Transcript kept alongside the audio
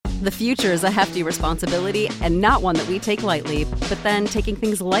The future is a hefty responsibility and not one that we take lightly. But then taking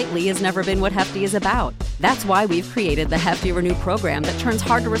things lightly has never been what Hefty is about. That's why we've created the Hefty Renew program that turns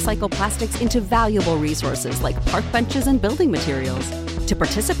hard-to-recycle plastics into valuable resources like park benches and building materials. To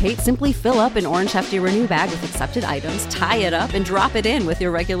participate, simply fill up an orange Hefty Renew bag with accepted items, tie it up, and drop it in with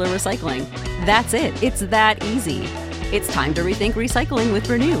your regular recycling. That's it. It's that easy. It's time to rethink recycling with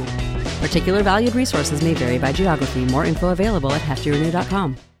Renew. Particular valued resources may vary by geography. More info available at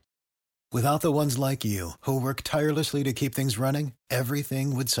heftyrenew.com. Without the ones like you, who work tirelessly to keep things running,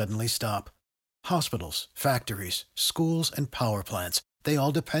 everything would suddenly stop. Hospitals, factories, schools, and power plants, they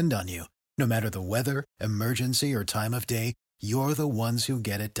all depend on you. No matter the weather, emergency, or time of day, you're the ones who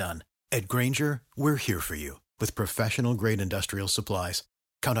get it done. At Grainger, we're here for you with professional-grade industrial supplies.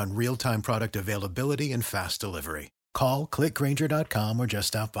 Count on real-time product availability and fast delivery. Call, click Grainger.com, or just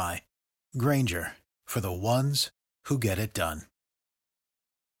stop by. Grainger, for the ones who get it done.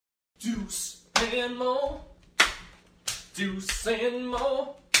 Deuce and Mo, Deuce and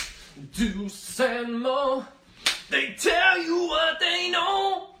Mo, Deuce and Mo. They tell you what they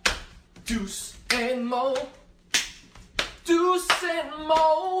know. Deuce and Mo, Deuce and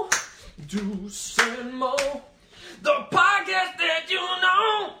Mo, Deuce and Mo. The podcast that you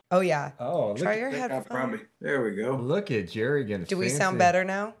know. Oh yeah. Oh, try your headphones. There we go. Look at Jerry getting Do we fancy. sound better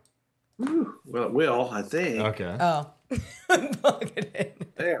now? Whew. Well, it will, I think. Okay. Oh. Plug it in.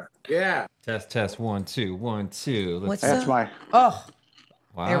 There. Yeah. Test. 1, 2, 1, 2. What's That's up? my. Oh,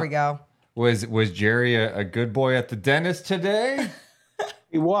 Wow. there we go. Was Jerry a good boy at the dentist today?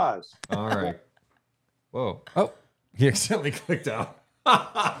 He was. All right. Whoa. Oh, he accidentally clicked out.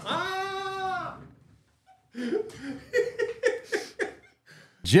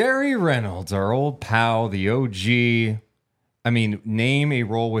 Jerry Reynolds, our old pal, the OG. I mean, name a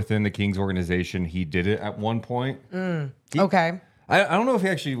role within the Kings organization. He did it at one point. Okay. I don't know if he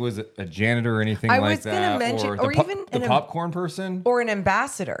actually was a janitor or anything like that. I was going to mention, or even the popcorn person. or an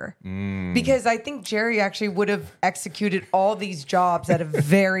ambassador, because I think Jerry actually would have executed all these jobs at a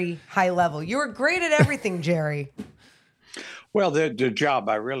very high level. You were great at everything, Jerry. Well, the job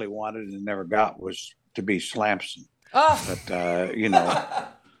I really wanted and never got was to be Slamson. Oh, But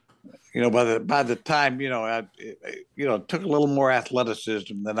by the time I took a little more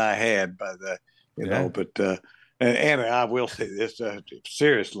athleticism than I had by the but. And I will say this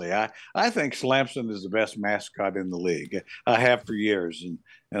seriously. I think Slamson is the best mascot in the league. I have for years,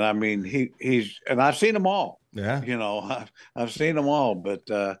 and I mean he's and I've seen them all. Yeah, I've seen them all. But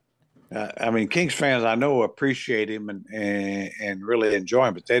I mean Kings fans I know appreciate him and really enjoy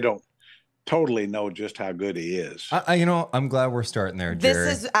him, but they don't totally know just how good he is. I'm glad we're starting there, Jerry.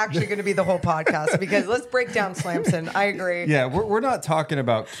 this is actually going to be the whole podcast because let's break down Slamson. I agree. Yeah, we're not talking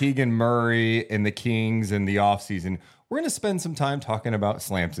about Keegan Murray and the Kings in the offseason. We're going to spend some time talking about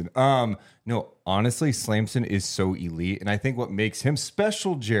Slamson. No, honestly, Slamson is so elite. And I think what makes him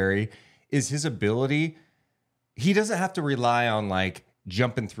special, Jerry, is his ability. He doesn't have to rely on like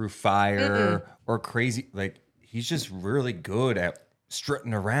jumping through fire or crazy. Like he's just really good at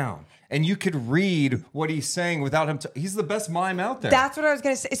strutting around. And you could read what he's saying without him. He's the best mime out there. That's what I was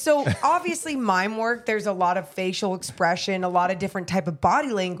going to say. So obviously mime work, there's a lot of facial expression, a lot of different type of body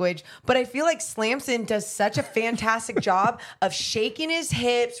language. But I feel like Slamson does such a fantastic job of shaking his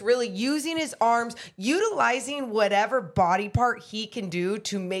hips, really using his arms, utilizing whatever body part he can do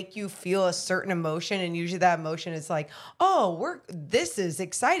to make you feel a certain emotion. And usually that emotion is like, oh, this is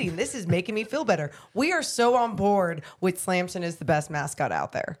exciting. This is making me feel better. We are so on board with Slamson as the best mascot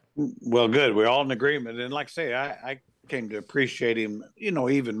out there. Well, good. We're all in agreement. And like I say, I came to appreciate him,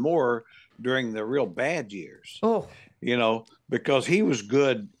 even more during the real bad years. Oh, because he was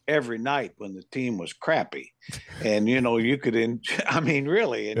good every night when the team was crappy. And, you could,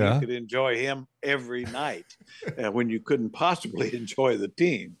 really, you could enjoy him every night when you couldn't possibly enjoy the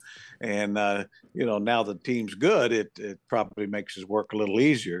team. And, now the team's good, it probably makes his work a little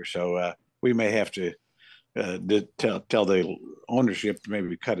easier. So we may have to tell the ownership to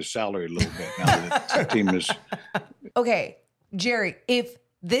maybe cut his salary a little bit now that the team is. Okay, Jerry, if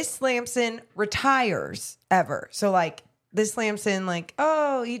this Slamson retires ever, so like this Slamson, like,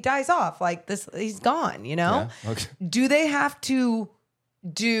 oh, he dies off, like this, he's gone, Yeah, okay. Do they have to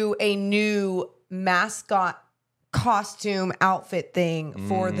do a new mascot costume outfit thing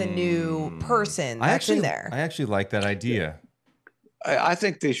for the new person that's in there? I actually like that idea. I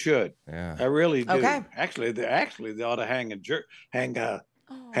think they should. Yeah. I really do. Okay. Actually, they ought to hang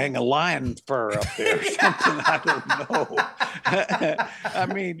hang a lion fur up there or something. I don't know. I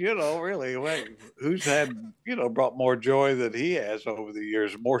mean, really, who's had, brought more joy than he has over the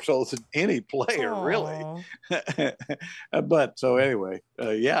years, more so than any player, really. But so anyway,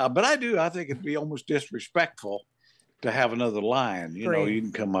 yeah, but I think it'd be almost disrespectful to have another lion. You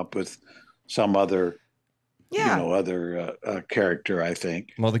can come up with some other character, I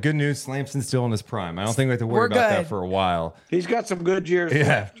think. Well, the good news, Slamson's still in his prime. I don't think we have to worry about that for a while. He's got some good years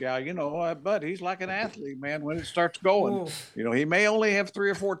left, but he's like an athlete, man. When it starts going, he may only have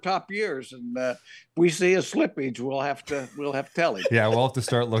 3 or 4 top years, and if we see a slippage, we'll have to tell him. Yeah, we'll have to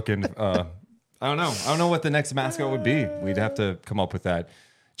start looking. I don't know what the next mascot would be. We'd have to come up with that.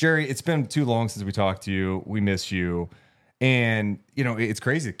 Jerry, it's been too long since we talked to you. We miss you. And, it's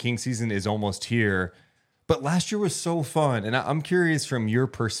crazy. King season is almost here. But last year was so fun. And I'm curious from your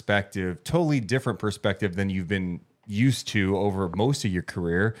perspective, totally different perspective than you've been used to over most of your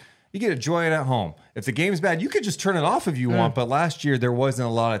career. You get to enjoy it at home. If the game's bad, you could just turn it off if you want. But last year, there wasn't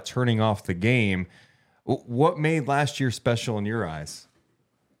a lot of turning off the game. What made last year special in your eyes?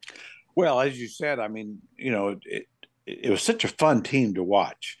 Well, as you said, I mean, it was such a fun team to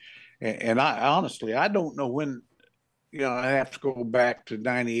watch. And I honestly, I don't know when, I have to go back to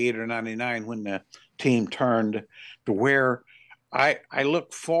 98 or 99 when the team turned to where I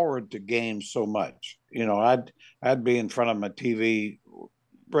look forward to games so much. I'd be in front of my TV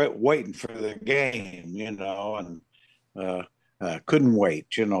waiting for the game, and couldn't wait,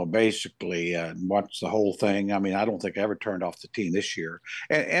 basically, and watch the whole thing. I mean, I don't think I ever turned off the team this year.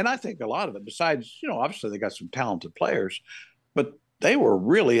 And I think a lot of it, besides, obviously they got some talented players, but they were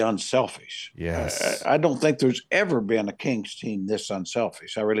really unselfish. Yes. I don't think there's ever been a Kings team this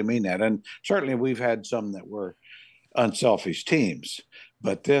unselfish. I really mean that. And certainly we've had some that were unselfish teams,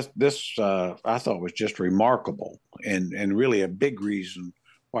 but this I thought was just remarkable and really a big reason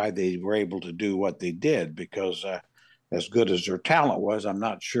why they were able to do what they did, because as good as their talent was, I'm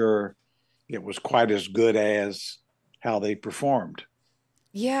not sure it was quite as good as how they performed.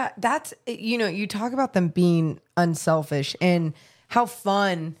 Yeah, that's, you talk about them being unselfish and how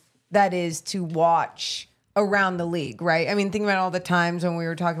fun that is to watch around the league, right? I mean, think about all the times when we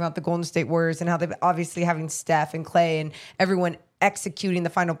were talking about the Golden State Warriors and how they've obviously having Steph and Clay and everyone executing the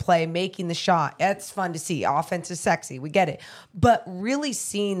final play, making the shot. It's fun to see. Offense is sexy. We get it. But really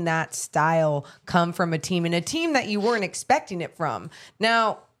seeing that style come from a team, and a team that you weren't expecting it from.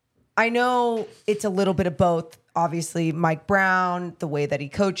 Now, I know it's a little bit of both. Obviously, Mike Brown, the way that he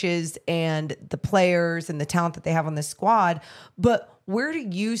coaches, and the players and the talent that they have on this squad. But where do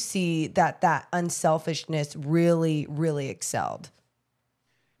you see that unselfishness really, really excelled?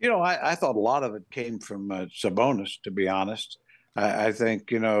 I thought a lot of it came from Sabonis, to be honest. I think,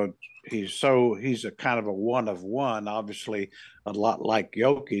 he's a kind of a one of one, obviously a lot like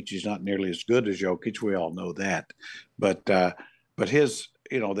Jokic. He's not nearly as good as Jokic. We all know that. But his,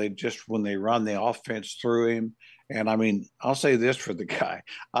 they just, when they run the offense through him, and I mean, I'll say this for the guy,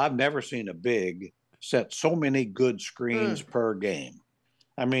 I've never seen a big set so many good screens per game.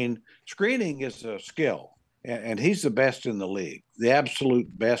 I mean, screening is a skill, and he's the best in the league, the absolute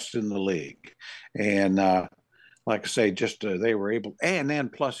best in the league. And like I say, just they were able, and then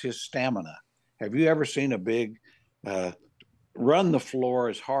plus his stamina. Have you ever seen a big run the floor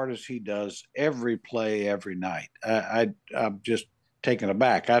as hard as he does every play, every night? I'm just taken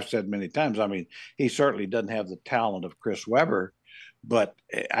aback. I've said many times, I mean, he certainly doesn't have the talent of Chris Webber, but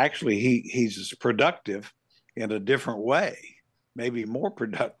actually he's as productive in a different way, maybe more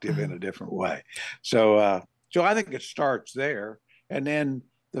productive in a different way. So I think it starts there. And then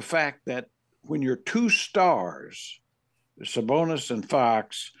the fact that when your two stars, Sabonis and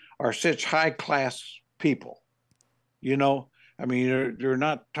Fox, are such high-class people, I mean, you're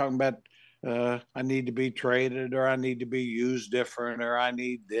not talking about I need to be traded, or I need to be used different, or I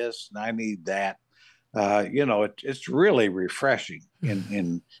need this and I need that. It's really refreshing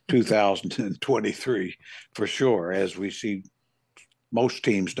in 2023 for sure, as we see most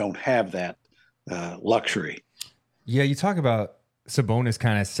teams don't have that luxury. Yeah, you talk about Sabonis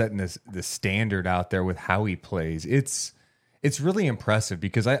kind of setting the standard out there with how he plays. It's really impressive,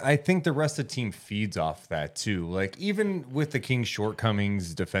 because I think the rest of the team feeds off that too. Like, even with the Kings'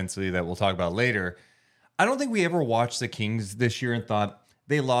 shortcomings defensively that we'll talk about later, I don't think we ever watched the Kings this year and thought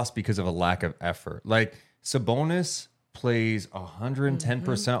they lost because of a lack of effort. Like, Sabonis plays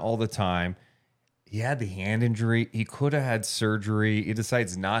 110% all the time. He had the hand injury. He could have had surgery. He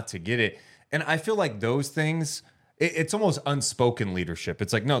decides not to get it. And I feel like those things, it's almost unspoken leadership.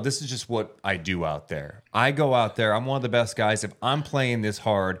 It's like, no, this is just what I do out there. I go out there. I'm one of the best guys. If I'm playing this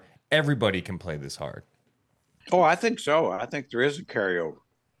hard, everybody can play this hard. Oh, I think so. I think there is a carryover.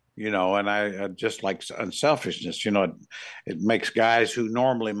 And I just like unselfishness. It makes guys who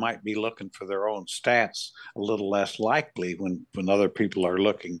normally might be looking for their own stats a little less likely when other people are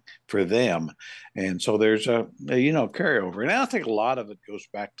looking for them, and so there's a carryover. And I think a lot of it goes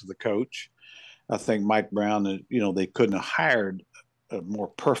back to the coach. I think Mike Brown, they couldn't have hired a more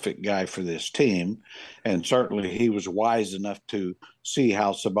perfect guy for this team, and certainly he was wise enough to see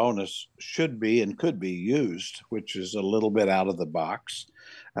how Sabonis should be and could be used, which is a little bit out of the box.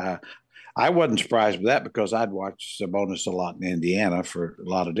 Uh, I wasn't surprised with that because I'd watched Sabonis a lot in Indiana for a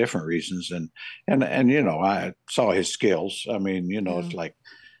lot of different reasons, and I saw his skills. I mean, it's like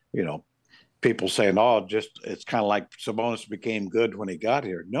you know people saying, "Oh, just it's kind of like Sabonis became good when he got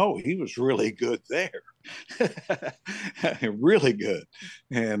here." No, he was really good there, really good.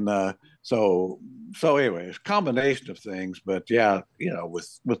 And so anyway, it's a combination of things. But yeah,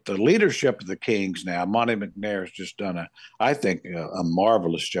 with the leadership of the Kings now, Monty McNair has just done I think, a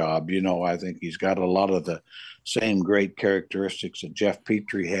marvelous job. I think he's got a lot of the same great characteristics that Jeff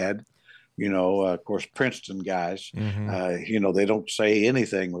Petrie had. Of course, Princeton guys, they don't say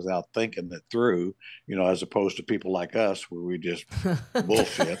anything without thinking it through, as opposed to people like us where we just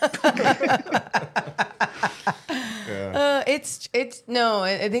bullshit. I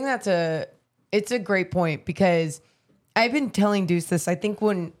think it's a great point because I've been telling Deuce this. I think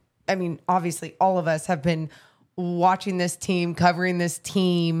obviously all of us have been watching this team, covering this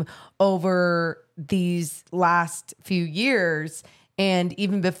team over these last few years. And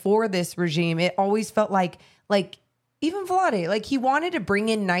even before this regime, it always felt like even Vlade, like he wanted to bring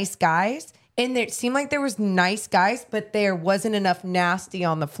in nice guys. And it seemed like there was nice guys, but there wasn't enough nasty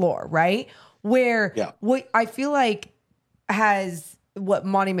on the floor, right? What I feel like what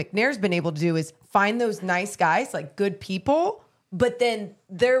Monty McNair's been able to do is find those nice guys, like good people, but then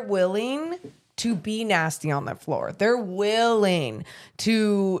they're willing to be nasty on the floor. They're willing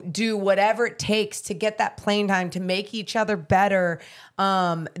to do whatever it takes to get that playing time, to make each other better.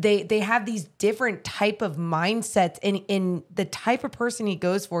 They have these different type of mindsets, and in the type of person he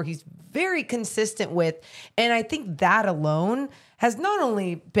goes for, he's very consistent with. And I think that alone has not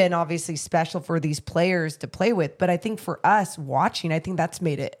only been obviously special for these players to play with, but I think for us watching, I think that's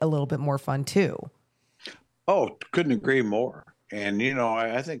made it a little bit more fun too. Oh, couldn't agree more. And,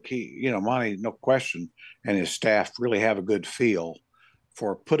 I think Monty, no question, and his staff really have a good feel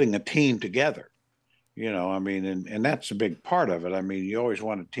for putting a team together. And that's a big part of it. I mean, you always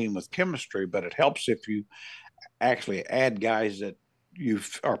want a team with chemistry, but it helps if you actually add guys that you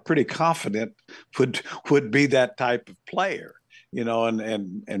are pretty confident would be that type of player.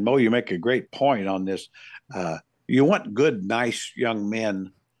 And Mo, you make a great point on this. You want good, nice young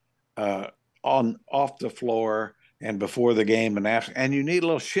men off the floor and before the game and after, and you need a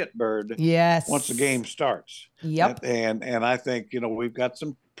little shitbird. Yes. Once the game starts. Yep. And I think, we've got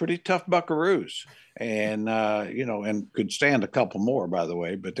some pretty tough buckaroos and, and could stand a couple more, by the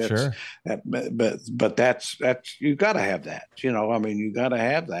way, but that's, sure. But that's, you got to have that, you got to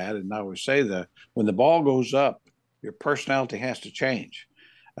have that. And I always say that when the ball goes up, your personality has to change.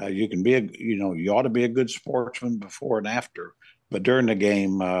 You can be you ought to be a good sportsman before and after, but during the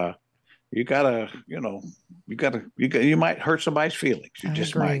game, you might hurt somebody's feelings. You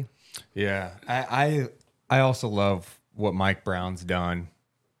just might. Yeah. I also love what Mike Brown's done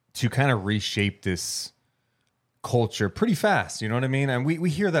to kind of reshape this culture pretty fast. You know what I mean? And we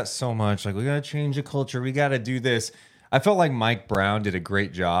hear that so much, like we got to change the culture. We got to do this. I felt like Mike Brown did a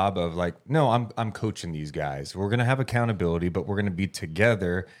great job of like, no, I'm coaching these guys. We're going to have accountability, but we're going to be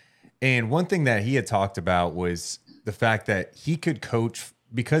together. And one thing that he had talked about was the fact that he could coach,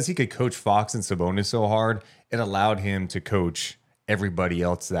 because he could coach Fox and Sabonis so hard, it allowed him to coach everybody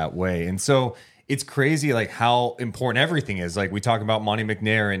else that way. And so it's crazy like how important everything is. Like we talk about Monty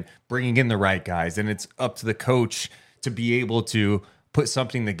McNair and bringing in the right guys, and it's up to the coach to be able to put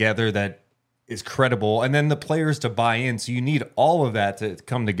something together that is credible, and then the players to buy in. So you need all of that to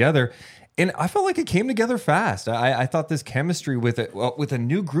come together. And I felt like it came together fast. I thought this chemistry with a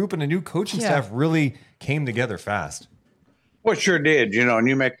new group and a new coaching staff really came together fast. Well, it sure did, and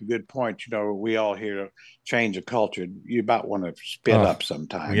you make a good point. We all hear change of culture. You about want to spit up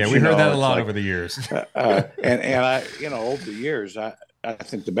sometimes. Yeah, we heard that a lot over the years. and I, over the years, I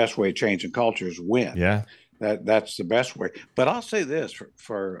think the best way of changing culture is win. Yeah. That's the best way. But I'll say this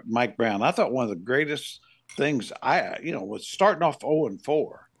for Mike Brown. I thought one of the greatest things was starting off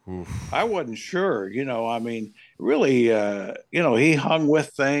 0-4. Oof. I wasn't sure, really, he hung with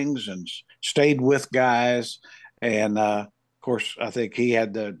things and stayed with guys. And, of course, I think he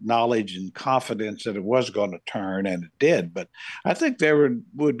had the knowledge and confidence that it was going to turn, and it did. But I think there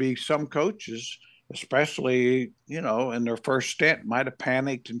would be some coaches especially, in their first stint, might have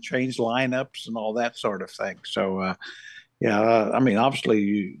panicked and changed lineups and all that sort of thing. So, I mean,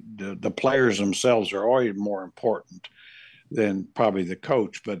 obviously, the players themselves are always more important than probably the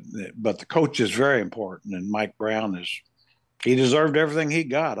coach, but the coach is very important. And Mike Brown he deserved everything he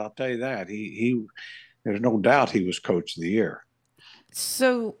got. I'll tell you that. He there's no doubt he was coach of the year.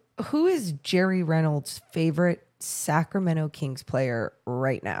 So, who is Jerry Reynolds' favorite Sacramento Kings player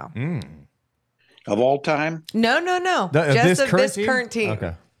right now? Of all time? No. Just of this current team.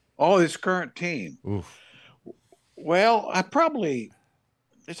 Okay. Oh, this current team. Oof. Well,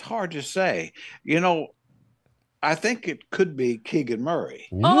 it's hard to say. I think it could be Keegan Murray.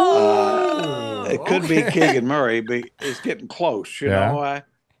 It could be Keegan Murray, but it's getting close.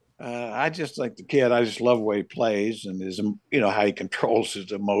 I just like the kid. I just love the way he plays and how he controls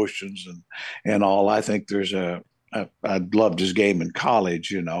his emotions and all. I think I loved his game in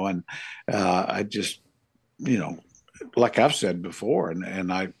college, and I just, like I've said before,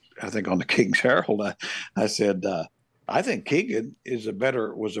 and I think on the King's Herald, I said, I think Keegan was a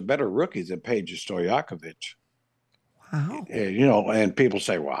better rookie than Peja Stojakovic. Wow. And people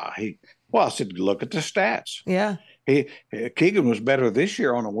say, I said, look at the stats. Yeah. Keegan was better this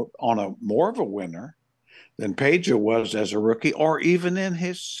year on a more of a winner than Peja was as a rookie, or even in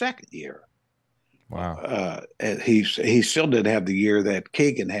his second year. Wow. He still didn't have the year that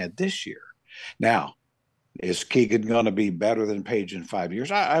Keegan had this year. Now, is Keegan going to be better than Peja in 5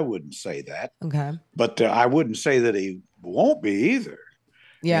 years? I wouldn't say that. Okay. But I wouldn't say that he won't be either.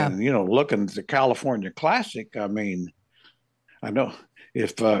 Yeah. And, looking at the California Classic, I mean, I know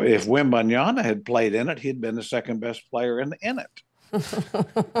if Wembanyama had played in it, he'd been the second best player in it.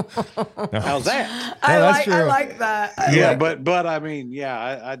 How's that? I like that. But I mean,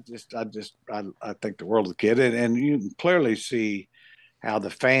 I think the world of the kid, and you can clearly see how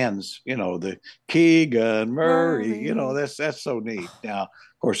the fans, the Keegan Murray, that's so neat. Now, of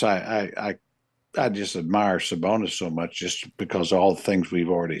course, I just admire Sabonis so much just because of all the things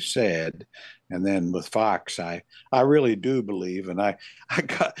we've already said. And then with Fox, I really do believe, and I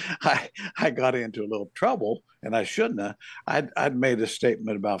got into a little trouble, and I shouldn't have. I'd made a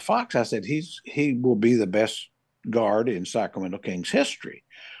statement about Fox. I said he will be the best guard in Sacramento Kings history.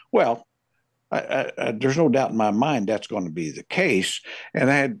 Well, there's no doubt in my mind that's going to be the case. And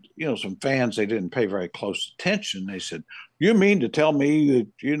I had some fans, they didn't pay very close attention. They said, "You mean to tell me that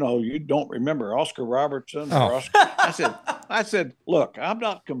you don't remember Oscar Robertson?" Or I said, look, I'm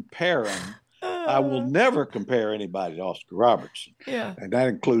not comparing. I will never compare anybody to Oscar Robertson. Yeah. And that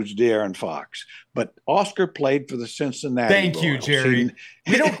includes De'Aaron Fox. But Oscar played for the Cincinnati Thank you, Royals. Jerry.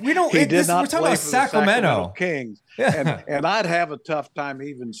 We don't We're talking about Sacramento. Kings. And I'd have a tough time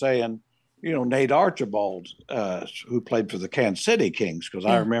even saying, Nate Archibald, who played for the Kansas City Kings, because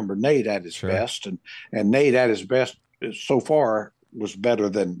I remember Nate at his best, and Nate at his best so far was better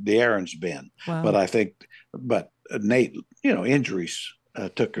than De'Aaron's been. Wow. But Nate, injuries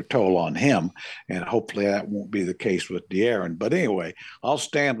took a toll on him, and hopefully that won't be the case with De'Aaron. But anyway, I'll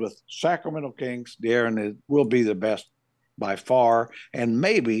stand with Sacramento Kings. De'Aaron will be the best by far, and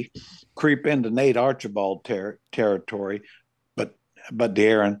maybe creep into Nate Archibald territory. But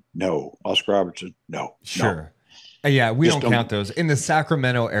De'Aaron, no. Oscar Robertson, no. Sure. No. Yeah, we don't count those in the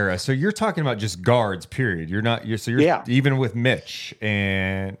Sacramento era. So you're talking about just guards, period. You're even with Mitch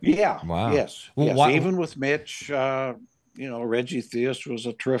and wow. Yes. Well, yes. Even with Mitch, Reggie Theus was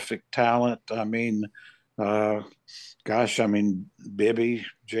a terrific talent. I mean, Bibby,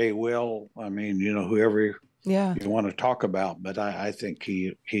 Jay Will. I mean, whoever you want to talk about, but I think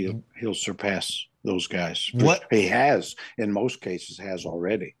he'll surpass those guys. What he has in most cases has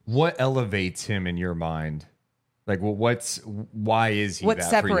already. What elevates him in your mind? Like, why is he? What that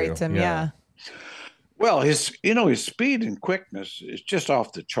separates for you? him? Yeah. Well, his speed and quickness is just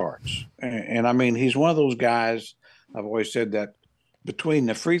off the charts, and I mean, he's one of those guys. I've always said that between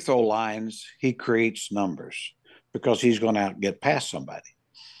the free throw lines, he creates numbers because he's going to get past somebody.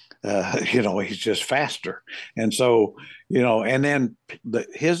 He's just faster. And so, and then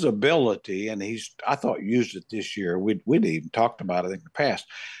his ability, and I thought used it this year. We'd even talked about it in the past,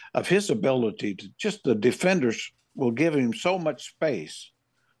 of his ability to just the defenders will give him so much space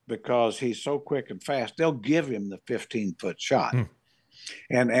because he's so quick and fast. They'll give him the 15-foot shot.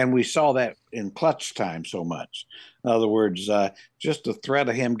 And we saw that in clutch time so much. In other words, just the threat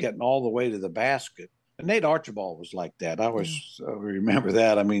of him getting all the way to the basket. And Nate Archibald was like that. I always remember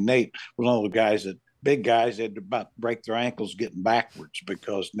that. I mean, Nate was one of the guys big guys, they'd about break their ankles getting backwards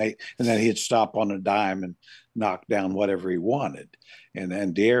because Nate, and then he'd stop on a dime and knock down whatever he wanted. And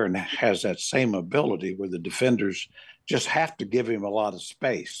De'Aaron has that same ability where the defenders just have to give him a lot of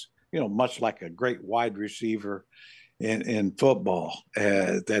space much like a great wide receiver in football,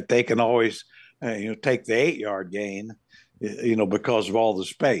 that they can always, take the 8-yard gain, because of all the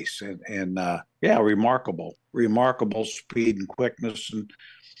space and yeah, remarkable speed and quickness, and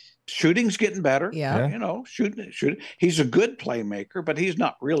shooting's getting better. Yeah. Shooting. He's a good playmaker, but he's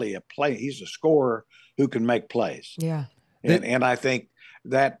not really he's a scorer who can make plays. Yeah. And I think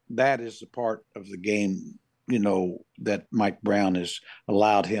that is the part of the game, that Mike Brown has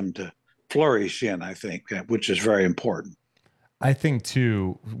allowed him to flourish in, I think, which is very important. I think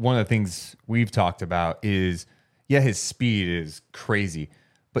too, one of the things we've talked about is, his speed is crazy,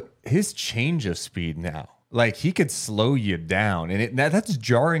 but his change of speed now, like he could slow you down, and that's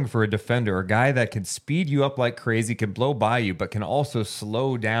jarring for a defender, a guy that can speed you up like crazy, can blow by you, but can also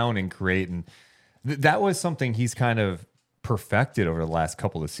slow down and create. And that was something he's kind of perfected over the last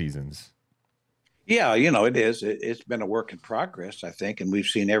couple of seasons. Yeah, it is. It's been a work in progress, I think, and we've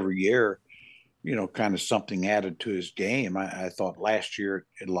seen every year, kind of something added to his game. I thought last year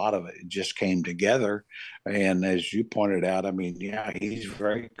a lot of it just came together, and as you pointed out, he's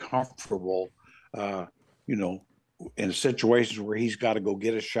very comfortable, in situations where he's got to go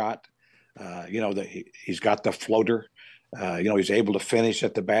get a shot. That he's got the floater. He's able to finish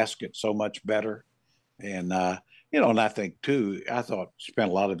at the basket so much better, and and I think too,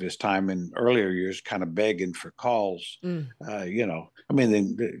 spent a lot of his time in earlier years kind of begging for calls. You're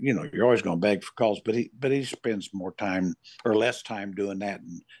always going to beg for calls, but he spends more time or less time doing that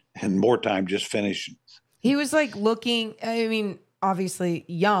and more time just finishing. He was like looking, obviously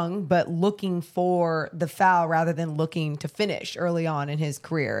young, but looking for the foul rather than looking to finish early on in his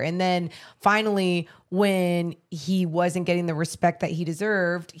career. And then finally, when he wasn't getting the respect that he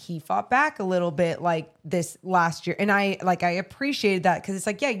deserved, he fought back a little bit like this last year. And I appreciated that, because it's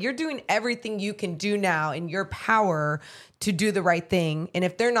like, yeah, you're doing everything you can do now in your power to do the right thing. And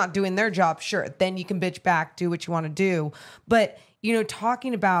if they're not doing their job, sure, then you can bitch back, do what you want to do. But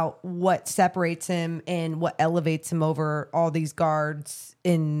talking about what separates him and what elevates him over all these guards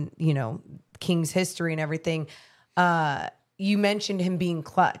in, Kings history and everything. You mentioned him being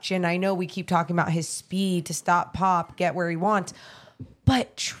clutch. And I know we keep talking about his speed to stop Pop, get where he wants.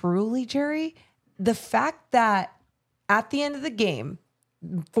 But truly, Jerry, the fact that at the end of the game,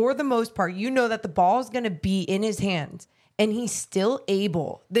 for the most part, that the ball is going to be in his hands. And he's still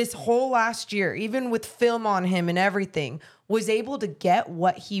able, this whole last year, even with film on him and everything, was able to get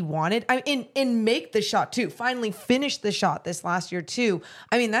what he wanted and make the shot too. Finally finish the shot this last year too.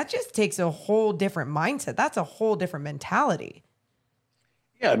 That just takes a whole different mindset. That's a whole different mentality.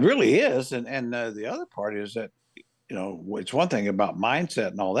 Yeah, it really is. And the other part is that, it's one thing about mindset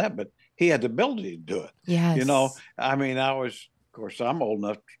and all that, but he had the ability to do it. Yes. Of course, I'm old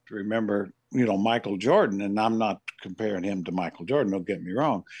enough to remember, Michael Jordan, and I'm not comparing him to Michael Jordan, don't get me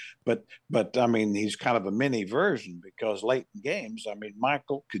wrong, but he's kind of a mini version, because late in games,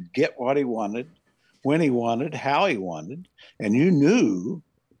 Michael could get what he wanted, when he wanted, how he wanted, and you knew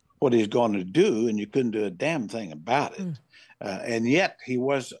what he's going to do, and you couldn't do a damn thing about it. And yet he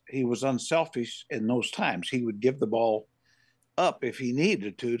was unselfish in those times. He would give the ball up if he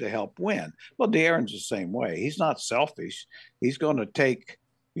needed to help win. Well, De'Aaron's the same way. He's not selfish. He's going to take,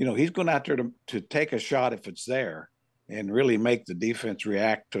 he's going out there to take a shot if it's there and really make the defense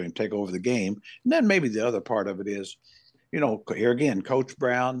react to him, take over the game. And then maybe the other part of it is, here again, Coach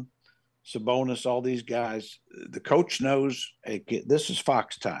Brown, Sabonis, all these guys, the coach knows, hey, this is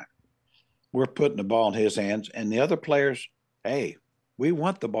Fox time. We're putting the ball in his hands, and the other players, hey, we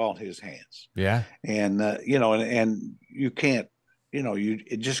want the ball in his hands. Yeah. And, and you can't,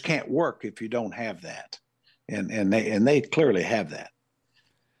 it just can't work if you don't have that. And they clearly have that.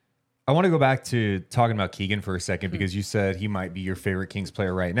 I want to go back to talking about Keegan for a second, because you said he might be your favorite Kings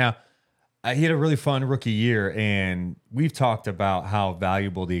player right now. He had a really fun rookie year, and we've talked about how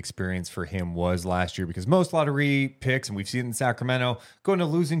valuable the experience for him was last year, because most lottery picks, and we've seen it in Sacramento, go into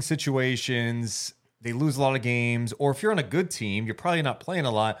losing situations. They lose a lot of games, or if you're on a good team, you're probably not playing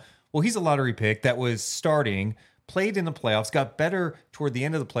a lot. Well, he's a lottery pick that was starting, played in the playoffs, got better toward the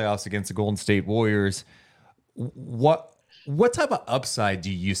end of the playoffs against the Golden State Warriors. What type of upside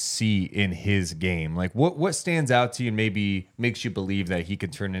do you see in his game? Like what stands out to you and maybe makes you believe that he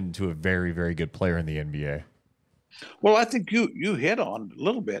could turn into a very, very good player in the NBA? Well, I think you hit on a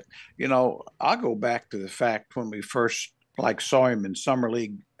little bit. I'll go back to the fact when we first saw him in summer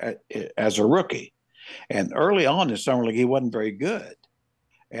league as a rookie. And early on in summer league, he wasn't very good.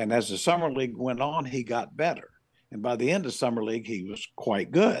 And as the summer league went on, he got better. And by the end of summer league, he was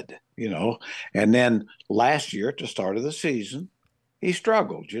quite good, And then last year at the start of the season, he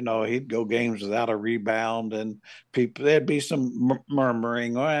struggled. He'd go games without a rebound, and there'd be some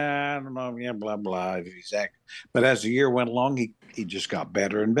murmuring. Well, I don't know, yeah, blah blah. But as the year went along, he just got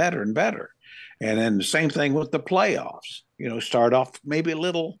better and better and better. And then the same thing with the playoffs. Start off maybe a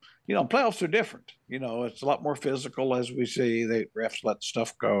little. Playoffs are different. It's a lot more physical, as we see. The refs let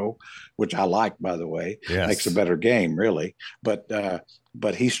stuff go, which I like, by the way. Yes. Makes a better game, really.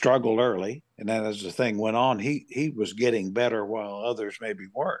 But he struggled early, and then as the thing went on, he was getting better while others maybe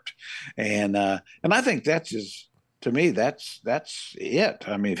weren't. And I think to me, that's it.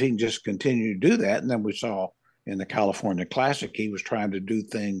 I mean, if he can just continue to do that, and then we saw in the California Classic, he was trying to do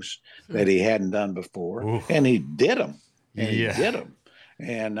things that he hadn't done before, and he did them. He did them.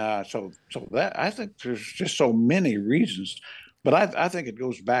 And so that, I think there's just so many reasons, but I think it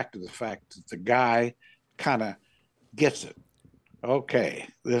goes back to the fact that the guy kind of gets it. Okay,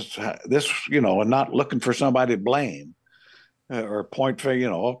 this, and not looking for somebody to blame or point for,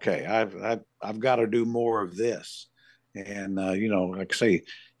 okay, I've got to do more of this. And, like I say,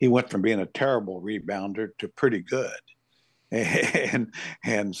 he went from being a terrible rebounder to pretty good.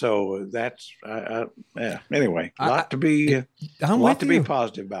 And so that's anyway, a lot to be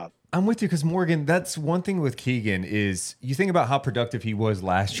positive about. I'm with you because Morgan, that's one thing with Keegan is you think about how productive he was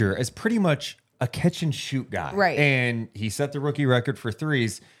last year as pretty much a catch and shoot guy, right? And he set the rookie record for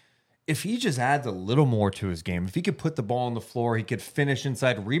threes. If he just adds a little more to his game, if he could put the ball on the floor, he could finish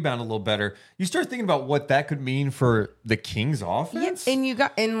inside, rebound a little better. You start thinking about what that could mean for the Kings offense. Yeah,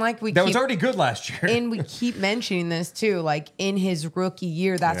 that was already good last year. And we keep mentioning this too, like in his rookie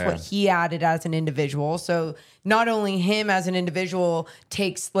year, that's what he added as an individual. So not only him as an individual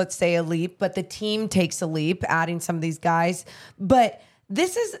takes, let's say, a leap, but the team takes a leap, adding some of these guys. But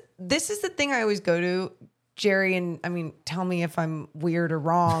this is the thing I always go to, Jerry, and I mean, tell me if I'm weird or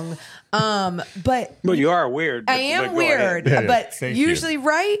wrong. But well, you are weird. I am weird, but usually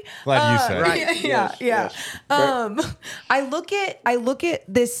right. Glad you said right. Yeah. I look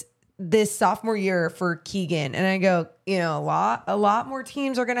at this sophomore year for Keegan, and I go, a lot more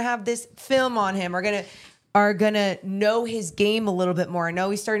teams are gonna have this film on him. Are gonna know his game a little bit more. I know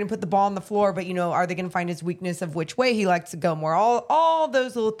he's starting to put the ball on the floor, but are they gonna find his weakness of which way he likes to go more? All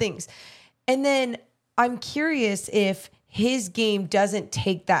those little things, and then I'm curious if his game doesn't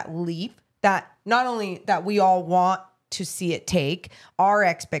take that leap that not only that we all want to see it take, our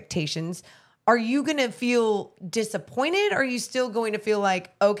expectations. Are you going to feel disappointed? Or are you still going to feel like,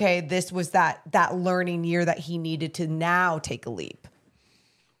 okay, this was that learning year that he needed to now take a leap?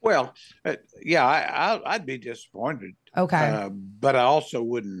 Well, I'd be disappointed. Okay. But I also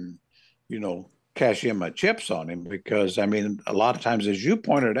wouldn't, cash in my chips on him because, I mean, a lot of times, as you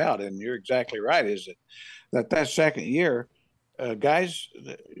pointed out, and you're exactly right, is that second year, guys,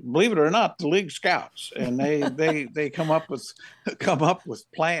 believe it or not, the league scouts, and they come up with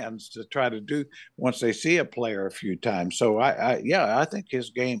plans to try to do once they see a player a few times. So I think his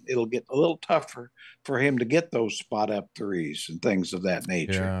game, it'll get a little tougher for him to get those spot up threes and things of that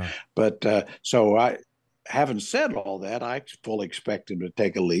nature. Yeah. But having said all that, I fully expect him to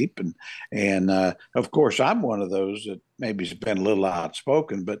take a leap, and of course, I'm one of those that maybe has been a little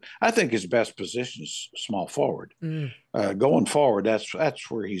outspoken, but I think his best position is small forward. Going forward, that's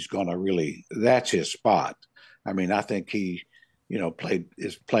where he's going to really. That's his spot. I mean, I think he,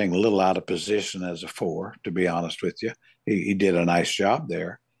 is playing a little out of position as a four. To be honest with you, he did a nice job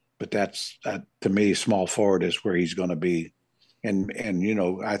there, but that's to me, small forward is where he's going to be, and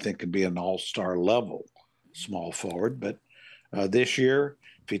I think could be an all-star level small forward. But this year,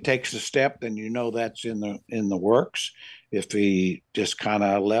 if he takes a step, then that's in the works. If he just kind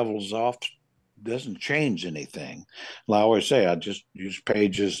of levels off, doesn't change anything. Well, I always say, I just use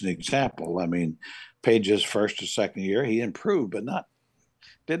Page as an example. I mean, Page's first to second year, he improved, but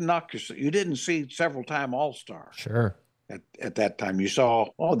didn't knock you didn't see several-time All-Star. Sure. At that time, you saw,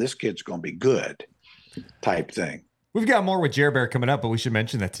 this kid's going to be good type thing. We've got more with Jer Bear coming up, but we should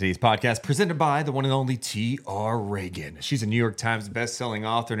mention that today's podcast presented by the one and only T.R. Reagan. She's a New York Times best-selling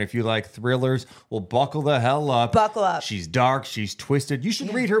author, and if you like thrillers, well, buckle the hell up. Buckle up. She's dark. She's twisted. You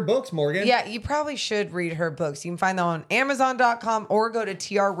should read her books, Morgan. Yeah, you probably should read her books. You can find them on Amazon.com or go to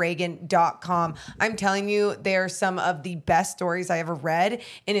trreagan.com. I'm telling you, they are some of the best stories I ever read,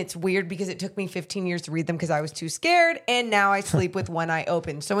 and it's weird because it took me 15 years to read them because I was too scared, and now I sleep with one eye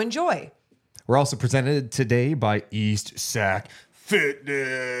open. So enjoy. We're also presented today by East Sac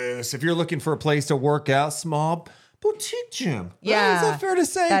Fitness. If you're looking for a place to work out small boutique gym. Yeah. Is that fair to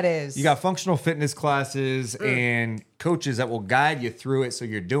say? That is. You got functional fitness classes and coaches that will guide you through it so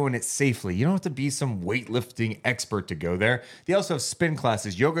you're doing it safely. You don't have to be some weightlifting expert to go there. They also have spin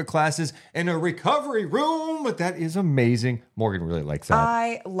classes, yoga classes, and a recovery room. That is amazing. Morgan really likes that.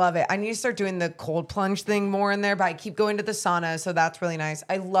 I love it. I need to start doing the cold plunge thing more in there, but I keep going to the sauna, so that's really nice.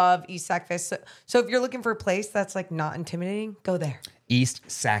 I love East Sac Fitness. So if you're looking for a place that's like not intimidating, go there.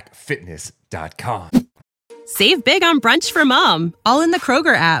 EastSacFitness.com. Save big on brunch for mom, all in the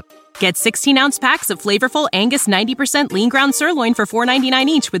Kroger app. Get 16-ounce packs of flavorful Angus 90% lean ground sirloin for $4.99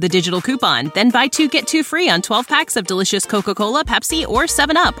 each with a digital coupon. Then buy 2, get 2 free on 12 packs of delicious Coca-Cola, Pepsi, or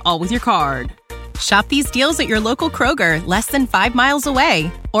 7-Up, all with your card. Shop these deals at your local Kroger, less than 5 miles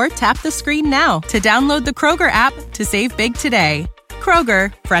away. Or tap the screen now to download the Kroger app to save big today.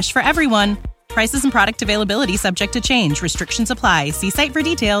 Kroger, fresh for everyone. Prices and product availability subject to change. Restrictions apply. See site for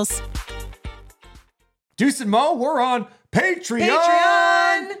details. Deuce and Mo, we're on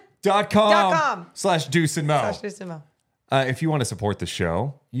Patreon.com/Deuce and Mo. If you want to support the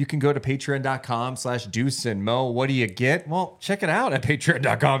show, you can go to patreon.com/Deuce and Mo. What do you get? Well, check it out at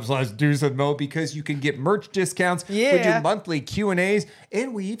patreon.com/Deuce and Mo because you can get merch discounts. Yeah. We do monthly Q&As,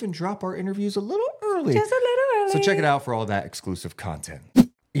 and we even drop our interviews a little early. Just a little early. So check it out for all that exclusive content.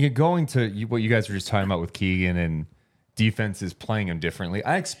 You're going to what you guys were just talking about with Keegan and defense is playing him differently.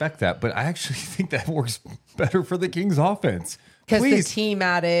 I expect that, but I actually think that works better for the Kings offense. Because the team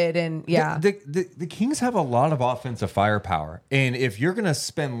added and The Kings have a lot of offensive firepower. And if you're going to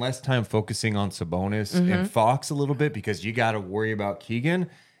spend less time focusing on Sabonis and Fox a little bit because you got to worry about Keegan,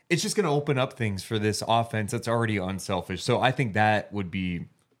 it's just going to open up things for this offense that's already unselfish. So I think that would be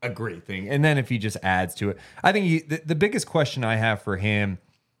a great thing. And then if he just adds to it, I think the biggest question I have for him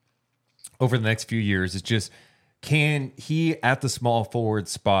over the next few years is just, can he at the small forward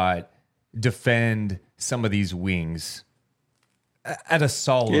spot defend some of these wings at a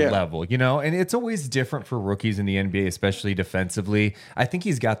solid level, you know? And it's always different for rookies in the NBA, especially defensively. I think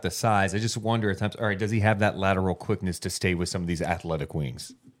he's got the size. I just wonder at times, all right, does he have that lateral quickness to stay with some of these athletic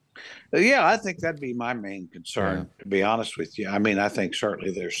wings? Yeah, I think that'd be my main concern, to be honest with you. I mean, I think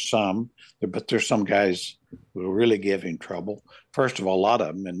certainly there's some, but there's some guys who really give him trouble. First of all, a lot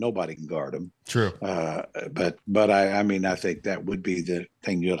of them, and nobody can guard them. True. But I mean, I think that would be the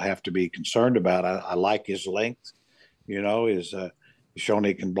thing you'll have to be concerned about. I like his length. You know, he's shown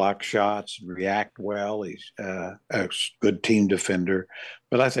he can block shots and react well. He's a good team defender.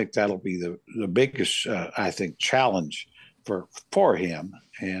 But I think that'll be the biggest, I think, challenge for him.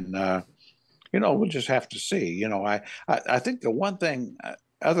 And, you know, we'll just have to see. You know, I think the one thing,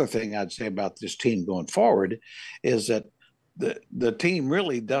 other thing I'd say about this team going forward is that the team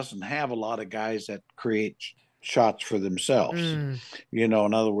really doesn't have a lot of guys that create shots for themselves. You know,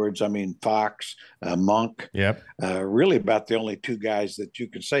 in other words, I mean, Fox, Monk, really about the only two guys that you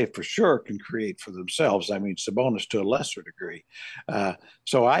can say for sure can create for themselves. I mean, Sabonis to a lesser degree.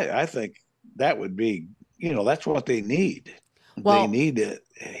 So I think that would be, you know, that's what they need. Well, they need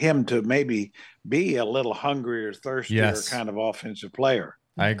him to maybe be a little hungrier, thirstier kind of offensive player.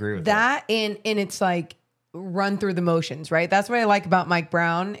 I agree with that. And it's like run through the motions, right? That's what I like about Mike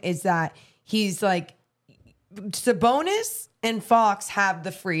Brown is that he's like, Sabonis and Fox have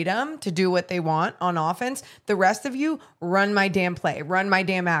the freedom to do what they want on offense. The rest of you run my damn play, run my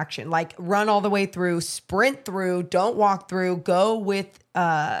damn action, like run all the way through, sprint through, don't walk through, go with,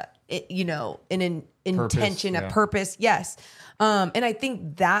 you know, an intention, a purpose. Yes. And I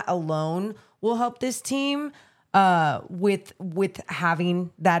think that alone will help this team with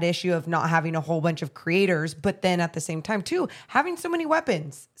having that issue of not having a whole bunch of creators, but then at the same time too, having so many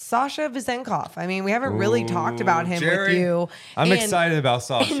weapons. Sasha Vezenkov. I mean, we haven't really talked about him with you. I'm excited about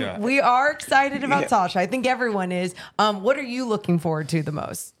Sasha. We are excited about Sasha. I think everyone is. What are you looking forward to the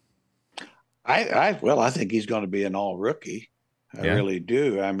most? I think he's going to be an all rookie. I really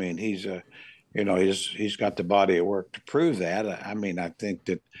do. I mean, he's got the body of work to prove that. I mean, I think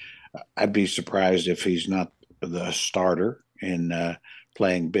that I'd be surprised if he's not the starter in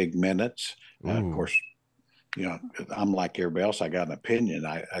playing big minutes. Of course, you know, I'm like everybody else. I got an opinion.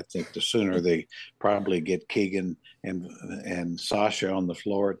 I think the sooner they probably get Keegan and Sasha on the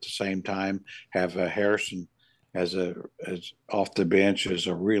floor at the same time, have Harrison as off the bench is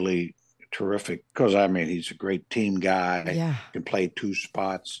a really terrific, because I mean he's a great team guy. Can play two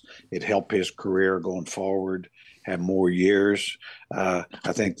spots. It helped his career going forward. Have more years. I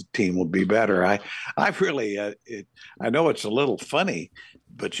think the team will be better. I really, I know it's a little funny,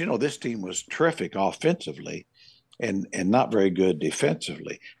 but you know this team was terrific offensively, and not very good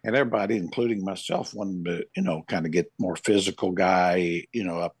defensively. And everybody, including myself, wanted to, kind of get more physical guy,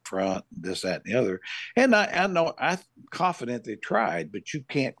 up front, this, that, and the other. And I know I'm confident they tried, but you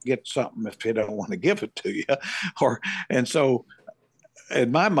can't get something if they don't want to give it to you. And so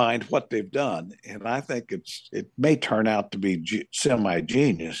in my mind, what they've done, and I think it may turn out to be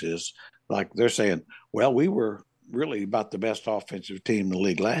semi-genius, is like they're saying, well, we were really about the best offensive team in the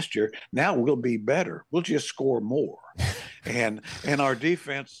league last year. Now we'll be better. We'll just score more. and our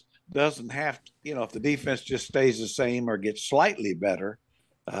defense doesn't have to, if the defense just stays the same or gets slightly better,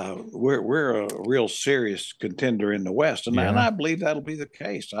 we're a real serious contender in the West. And I believe that'll be the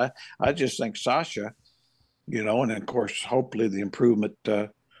case. I just think Sasha, and of course, hopefully the improvement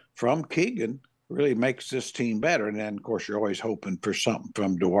from Keegan really makes this team better. And then, of course, you're always hoping for something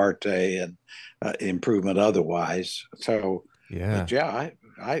from Duarte and improvement otherwise. So, I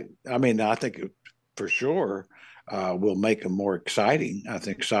mean, I think it for sure will make him more exciting. I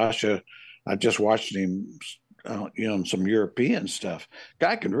think Sasha, I just watched him, some European stuff.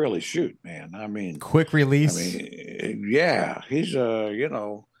 Guy can really shoot, man. I mean, quick release. He's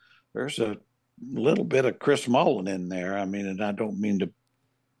there's a little bit of Chris Mullen in there. I mean, and I don't mean to,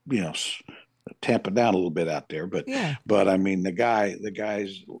 tamp it down a little bit out there, but I mean, the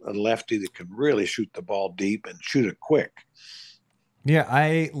guy's a lefty that can really shoot the ball deep and shoot it quick. Yeah,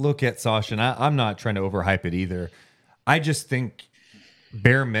 I look at Sasha, and I'm not trying to overhype it either. I just think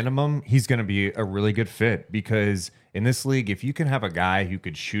bare minimum, he's going to be a really good fit, because in this league, if you can have a guy who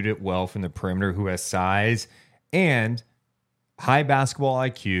could shoot it well from the perimeter, who has size and high basketball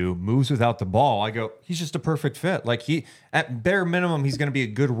IQ, moves without the ball, I go, he's just a perfect fit. Like, he, at bare minimum, he's going to be a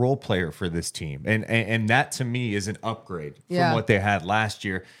good role player for this team. And that to me is an upgrade from what they had last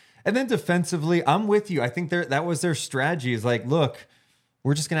year. And then defensively, I'm with you. I think that was their strategy, is like, look,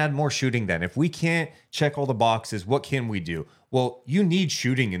 we're just going to add more shooting then. If we can't check all the boxes, what can we do? Well, you need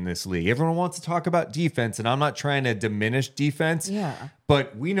shooting in this league. Everyone wants to talk about defense, and I'm not trying to diminish defense.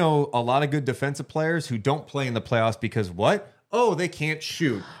 But we know a lot of good defensive players who don't play in the playoffs because what? Oh, they can't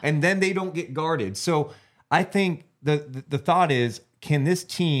shoot, and then they don't get guarded. So I think the thought is, can this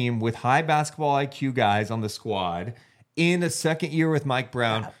team with high basketball IQ guys on the squad in a second year with Mike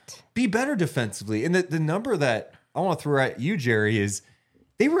Brown be better defensively? And the number that I want to throw at you, Jerry, is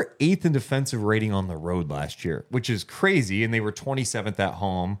they were 8th in defensive rating on the road last year, which is crazy, and they were 27th at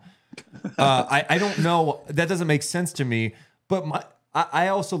home. I don't know. That doesn't make sense to me, but I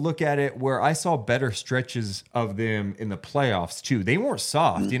also look at it where I saw better stretches of them in the playoffs too. They weren't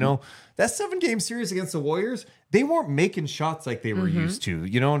soft, that 7-game series against the Warriors, they weren't making shots like they were used to,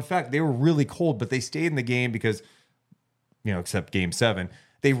 in fact, they were really cold, but they stayed in the game because, except game 7,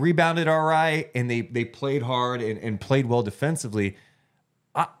 they rebounded all right. And they played hard and played well defensively.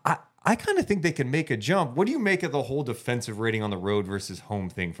 I kind of think they can make a jump. What do you make of the whole defensive rating on the road versus home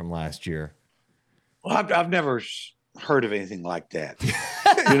thing from last year? Well, I've never heard of anything like that.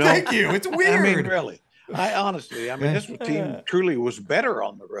 Thank you. It's weird. I mean, really. This team truly was better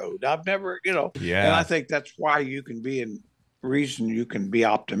on the road. I've never, and I think that's why you can be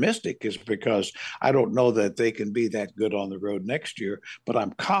optimistic, is because I don't know that they can be that good on the road next year, but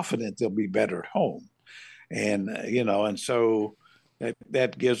I'm confident they'll be better at home. And, and so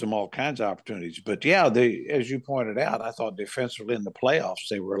that gives them all kinds of opportunities. But as you pointed out, I thought defensively in the playoffs,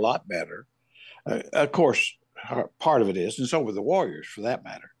 they were a lot better. Of course, part of it is, and so were the Warriors for that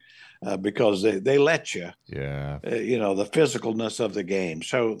matter, because they let you, the physicalness of the game.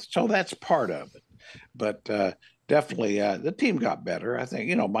 So that's part of it. But definitely the team got better. I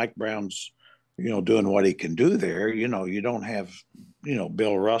think, Mike Brown's, doing what he can do there. You don't have,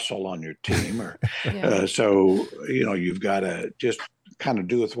 Bill Russell on your team, or so, you've got to just kind of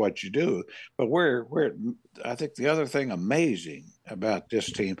do with what you do. But I think the other thing amazing about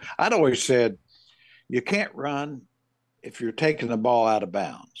this team, I'd always said, you can't run if you're taking the ball out of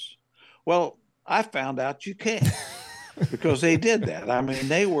bounds. Well, I found out you can, because they did that. I mean,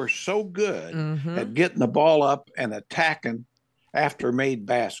 they were so good at getting the ball up and attacking after made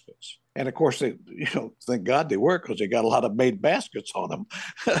baskets. And of course, they, thank God they were, because they got a lot of made baskets on them.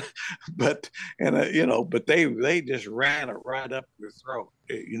 but they just ran it right up your throat,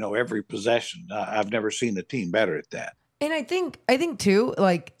 every possession. I've never seen a team better at that. And I think too,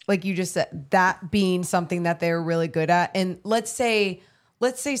 like you just said, that being something that they're really good at. And let's say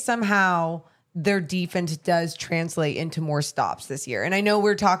somehow their defense does translate into more stops this year. And I know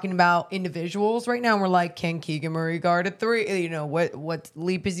we're talking about individuals right now. And we're like, can Keegan Murray guard a 3? What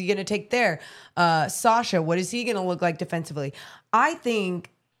leap is he going to take there? Sasha, what is he going to look like defensively? I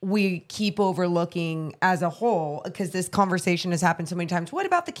think we keep overlooking as a whole, because this conversation has happened so many times. What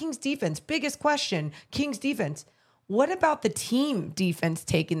about the Kings defense? Biggest question, Kings defense. what about the team defense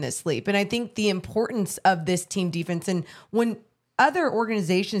taking this leap? And I think the importance of this team defense, and when other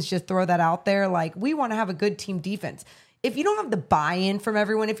organizations just throw that out there, like, we want to have a good team defense. If you don't have the buy-in from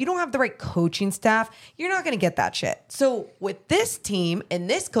everyone, if you don't have the right coaching staff, you're not going to get that shit. So with this team and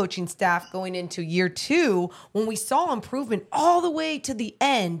this coaching staff going into year 2, when we saw improvement all the way to the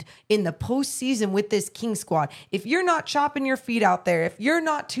end in the postseason with this King squad, if you're not chopping your feet out there, if you're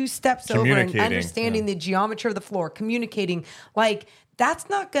not 2 steps over and understanding the geometry of the floor, communicating, like, that's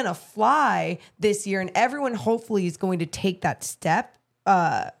not going to fly this year. And everyone hopefully is going to take that step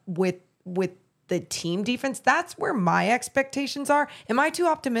with the team defense. That's where my expectations are. Am I too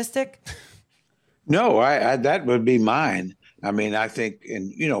optimistic? No, I that would be mine. I mean, I think,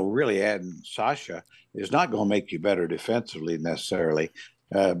 and really adding Sasha is not going to make you better defensively necessarily.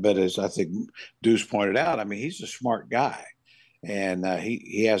 But as I think Deuce pointed out, I mean, he's a smart guy, and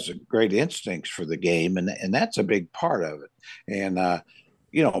he has a great instincts for the game, and that's a big part of it. And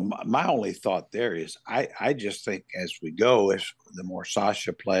my only thought there is I just think as we go, as the more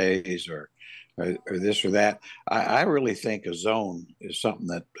Sasha plays or this or that, I really think a zone is something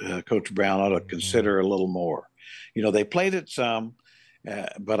that Coach Brown ought to consider a little more. They played it some,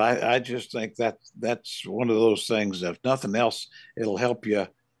 but I just think that's one of those things that, if nothing else, it'll help you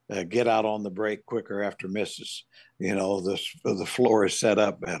get out on the break quicker after misses. The floor is set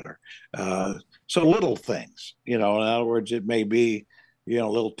up better. So little things, in other words, it may be, a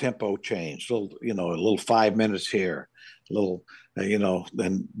little tempo change, a little 5 minutes here, a little,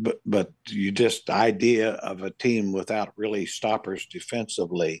 but you just idea of a team without really stoppers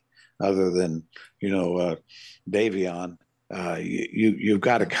defensively, other than, Davion, you've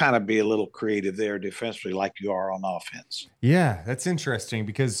got to kind of be a little creative there defensively, like you are on offense. Yeah, that's interesting,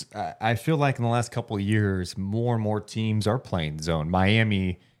 because I feel like in the last couple of years, more and more teams are playing zone.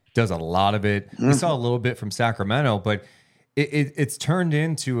 Miami does a lot of it. We saw a little bit from Sacramento, but it's turned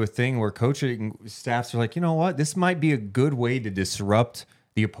into a thing where coaching staffs are like, you know what, this might be a good way to disrupt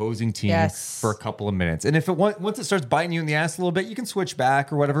the opposing team for a couple of minutes. And if once it starts biting you in the ass a little bit, you can switch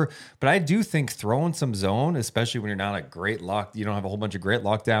back or whatever. But I do think throwing some zone, especially when you're not a great you don't have a whole bunch of great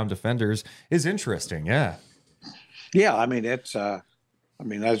lockdown defenders, is interesting. Yeah. Yeah. I mean, it's,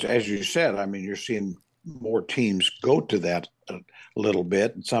 as you said, I mean, you're seeing more teams go to that a little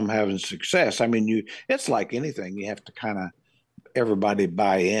bit, and some having success. I mean, it's like anything, you have to kind of everybody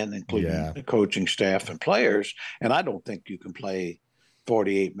buy in, including the coaching staff and players. And I don't think you can play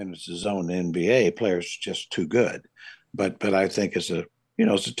 48 minutes of zone in the NBA. Players just too good. But I think it's a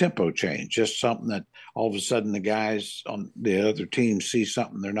tempo change, just something that all of a sudden the guys on the other team see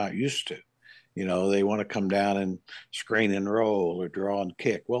something they're not used to. They want to come down and screen and roll or draw and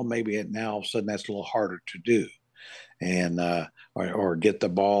kick. Well, maybe now all of a sudden that's a little harder to do. And or get the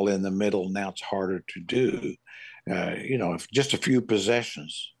ball in the middle, now it's harder to do. If just a few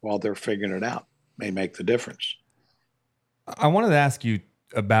possessions while they're figuring it out may make the difference. I wanted to ask you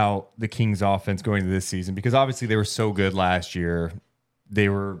about the Kings offense going into this season, because obviously they were so good last year. They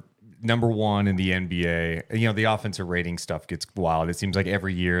were number 1 in the NBA. The offensive rating stuff gets wild. It seems like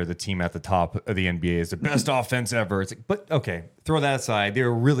every year the team at the top of the NBA is the best offense ever. It's like, but okay, throw that aside. They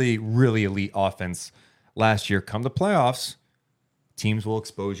were really, really elite offense last year. Come the playoffs, teams will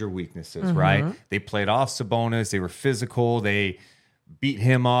expose your weaknesses, right? They played off Sabonis. They were physical. They beat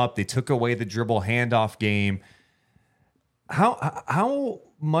him up. They took away the dribble handoff game. How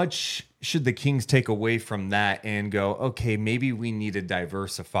much should the Kings take away from that and go, okay, maybe we need to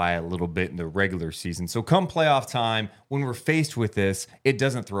diversify a little bit in the regular season, so come playoff time, when we're faced with this, it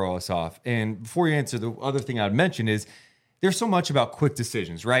doesn't throw us off? And before you answer, the other thing I'd mention is there's so much about quick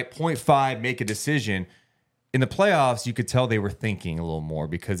decisions, right? 0.5, make a decision. In the playoffs, you could tell they were thinking a little more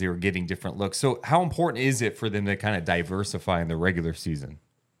because they were getting different looks. So how important is it for them to kind of diversify in the regular season?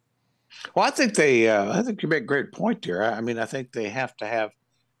 Well, I think you make a great point there. I mean, I think they have to have,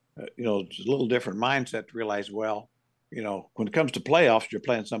 a little different mindset to realize, well, when it comes to playoffs, you're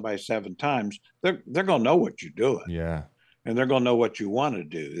playing somebody 7 times. They're going to know what you're doing. Yeah. And they're going to know what you want to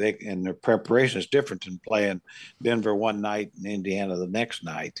do. And their preparation is different than playing Denver one night and Indiana the next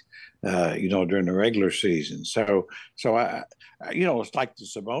night, during the regular season. So I it's like the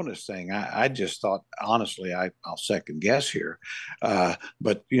Sabonis thing. I just thought, honestly, I'll second guess here.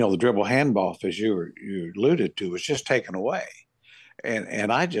 But the dribble handball, as you alluded to, was just taken away.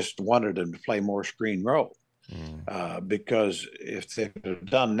 And I just wanted them to play more screen roll. Because if they'd have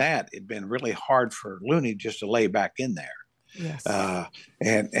done that, it'd been really hard for Looney just to lay back in there. Yes.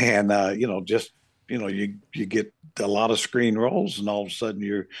 You get a lot of screen rolls, and all of a sudden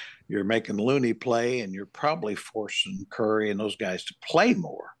you're making Looney play, and you're probably forcing Curry and those guys to play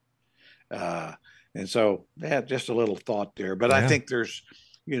more. And so just a little thought there. But I think there's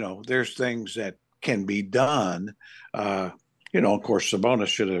things that can be done. Of course, Sabonis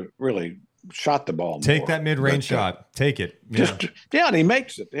should have really shot the ball more. Take that mid-range shot. Take it. And he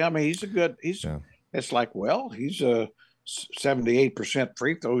makes it. I mean, it's like, well, he's a 78%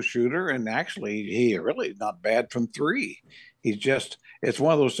 free throw shooter, and actually he really not bad from three. It's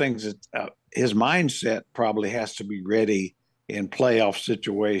one of those things that his mindset probably has to be ready in playoff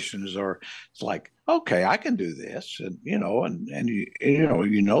situations, or it's like, okay, I can do this. And,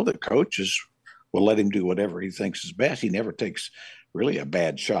 the coaches will let him do whatever he thinks is best. He never takes really a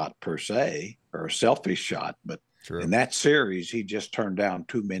bad shot per se, or a selfish shot. But in that series, he just turned down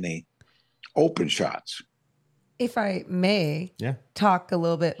too many open shots. If I may talk a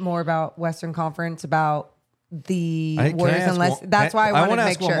little bit more about Western Conference, about the Warriors, that's why I want to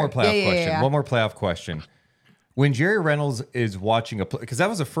ask one more playoff question. One more playoff question. When Jerry Reynolds is watching because that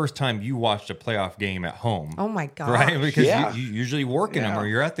was the first time you watched a playoff game at home. Oh my God. Right? Because you usually work in them, or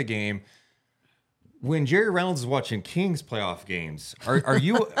you're at the game. When Jerry Reynolds is watching Kings playoff games, are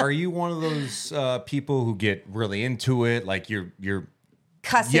you one of those people who get really into it? Like you're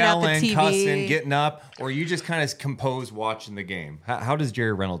cussing yelling, at the TV, cussing, getting up, or you just kind of composed watching the game? How does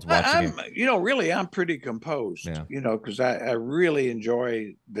Jerry Reynolds watch the game? Really, I'm pretty composed, because I really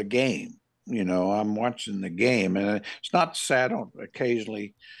enjoy the game. I'm watching the game, and it's not sad. I don't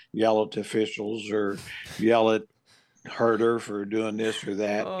occasionally yell at officials or yell at Herder for doing this or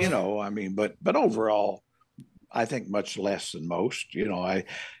that, but overall, I think much less than most,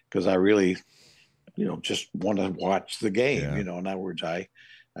 because I really, just want to watch the game, in other words, I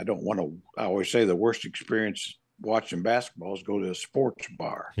don't want to, I always say the worst experience watching basketball is go to a sports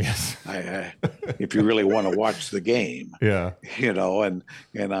bar. Yes. If you really want to watch the game,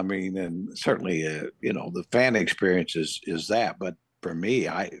 and I mean, and certainly, the fan experience is that, but for me,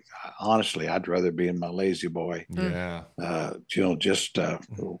 I honestly, I'd rather be in my lazy boy. Yeah.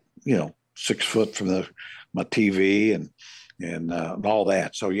 6 foot from my TV and all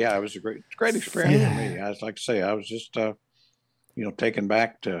that. So yeah, it was a great experience for me. I was like to say, I was just taken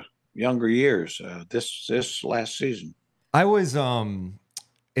back to younger years. This last season, I was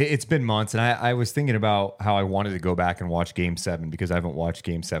it's been months, and I was thinking about how I wanted to go back and watch Game 7 because I haven't watched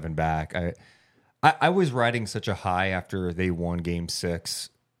Game 7 back. I was riding such a high after they won Game 6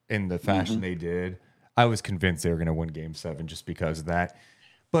 in the fashion they did. I was convinced they were going to win Game 7 just because of that.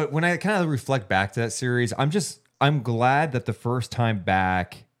 But when I kind of reflect back to that series, I'm glad that the first time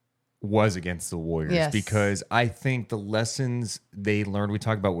back was against the Warriors, because I think the lessons they learned, we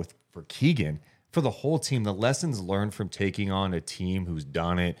talked about for Keegan, for the whole team, the lessons learned from taking on a team who's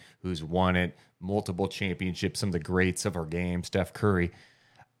done it, who's won it, multiple championships, some of the greats of our game, Steph Curry.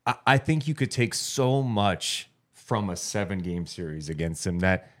 I think you could take so much from a 7-game series against him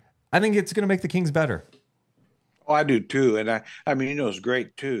that I think it's going to make the Kings better. Oh, I do too. And I mean, it's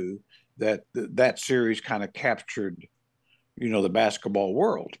great too that series kind of captured, the basketball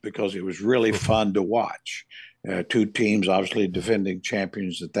world, because it was really fun to watch. Two teams, obviously defending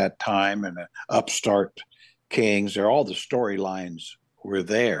champions at that time, and upstart Kings. All the storylines were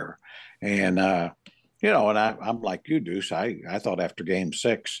there. And, and I'm like you, Deuce. I thought after Game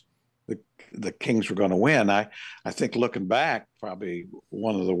 6, the Kings were going to win. I think looking back, probably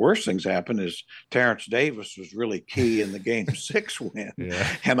one of the worst things happened is Terrence Davis was really key in the Game 6 win.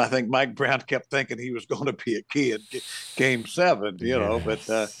 And I think Mike Brown kept thinking he was going to be a key in Game 7, but,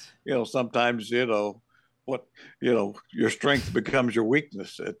 sometimes, your strength becomes your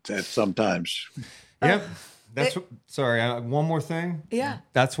weakness at sometimes. Yep. Sorry, one more thing. Yeah.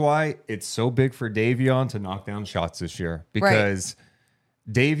 That's why it's so big for Davion to knock down shots this year, because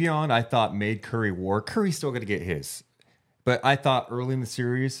Davion, I thought, made Curry work. Curry's still going to get his. But I thought early in the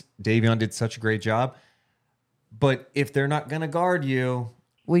series, Davion did such a great job. But if they're not going to guard you,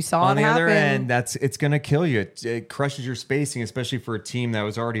 we saw on it the happen. Other end, it's going to kill you. It crushes your spacing, especially for a team that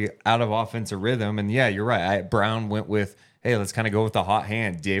was already out of offensive rhythm. And yeah, you're right. Brown went with, hey, let's kind of go with the hot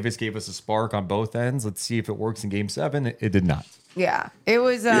hand. Davis gave us a spark on both ends. Let's see if it works in Game 7. It did not. Yeah, it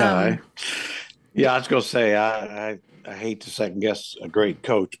was. I was going to say, I hate to second guess a great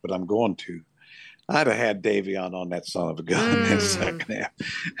coach, but I'm going to. I'd have had Davion on that son of a gun in the second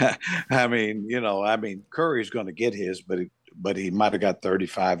half. I mean, Curry's going to get his, but he might have got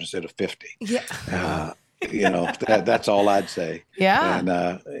 35 instead of 50. Yeah. That's all I'd say. Yeah. And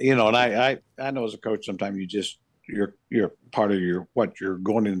and I know as a coach, sometimes you're part of what you're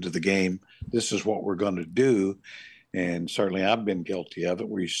going into the game. This is what we're going to do. And certainly I've been guilty of it,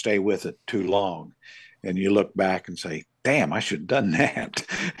 where you stay with it too long and you look back and say, damn, I should have done that.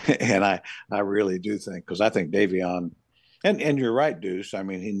 And I really do think, because I think Davion And you're right, Deuce. I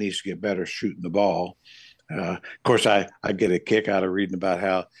mean, he needs to get better shooting the ball. Of course, I get a kick out of reading about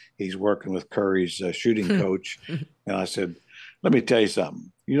how he's working with Curry's shooting coach. And I said, let me tell you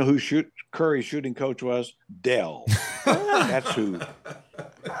something. You know who Curry's shooting coach was? Dell. That's who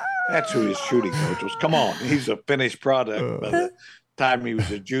his shooting coach was. Come on, he's a finished product. By the time he was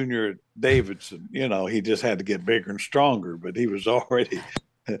a junior at Davidson, he just had to get bigger and stronger. But he was already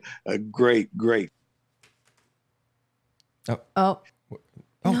a great. No.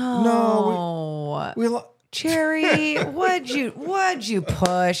 Jerry, what'd you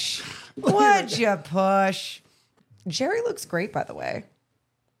push? What'd you push? Jerry looks great, by the way.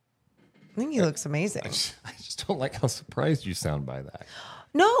 I think he looks amazing. I just don't like how surprised you sound by that.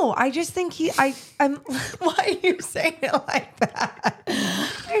 No, I just think I'm why are you saying it like that?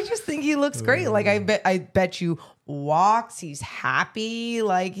 I just think he looks great. Like I bet you walks, he's happy,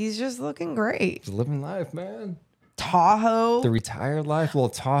 like he's just looking great. He's living life, man. Tahoe. The retired life, little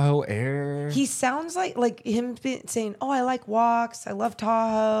Tahoe air. He sounds like him saying, "Oh, I like walks. I love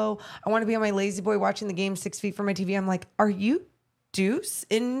Tahoe. I want to be on my lazy boy watching the game 6 feet from my TV." I'm like, "Are you Deuce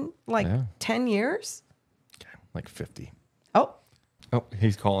in 10 years?" Like 50. Oh,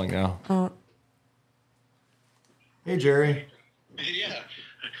 he's calling now. Hey, Jerry. Yeah,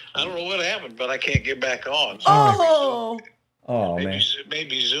 I don't know what happened, but I can't get back on. Oh, maybe, man.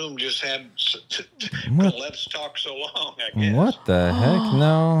 Maybe Zoom just had let's talk so long, I guess. What the heck?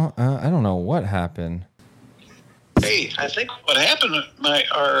 No, I don't know what happened. Hey, I think what happened,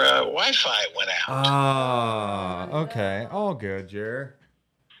 our Wi-Fi went out. Ah, okay. All good, Jerry.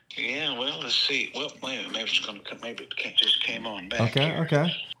 Yeah, well, let's see. Well, maybe it's going to come. Maybe it just came on back.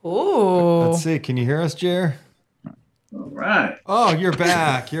 Okay. Ooh. Let's see. Can you hear us, Jerry? All right. Oh, you're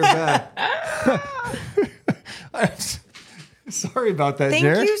back. You're back. I'm sorry about that,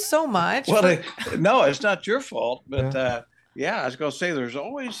 Jerry. Thank you so much. Well, no, it's not your fault. But I was going to say,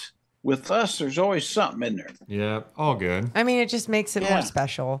 with us, there's always something in there. Yeah, all good. I mean, it just makes it more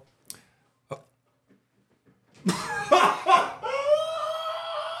special.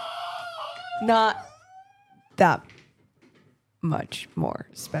 Not that much more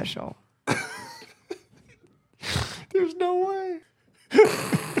special. There's no way.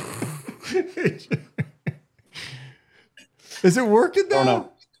 Is it working now?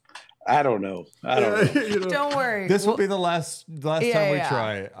 I don't know. Don't worry. This will be the last time we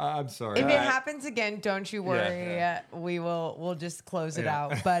try it. I'm sorry. If it happens again, don't you worry. We'll just close it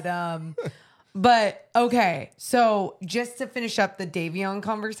out. But okay. So just to finish up the Davion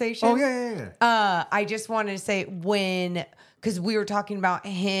conversation. Oh yeah. I just wanted to say because we were talking about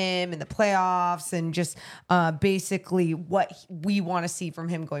him and the playoffs and just basically what we want to see from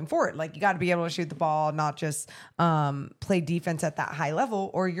him going forward. Like, you got to be able to shoot the ball, not just play defense at that high level,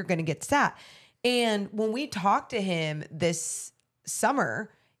 or you're going to get sat. And when we talked to him this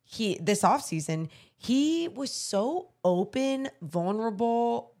summer, this offseason, he was so open,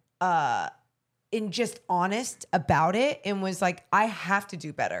 vulnerable, and just honest about it, and was like, I have to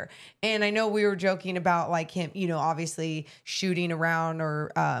do better. And I know we were joking about like him, obviously shooting around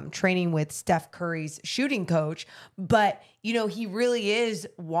or training with Steph Curry's shooting coach, but he really is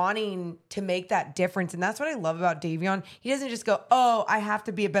wanting to make that difference. And that's what I love about Davion. He doesn't just go, "Oh, I have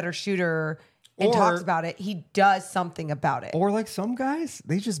to be a better shooter," and talks about it. He does something about it. Or like some guys,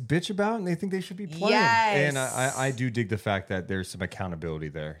 they just bitch about it and they think they should be playing. Yes. And I do dig the fact that there's some accountability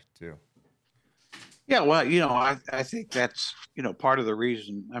there too. Yeah, well, I think that's, part of the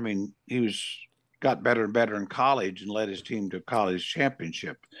reason. I mean, he got better and better in college and led his team to a college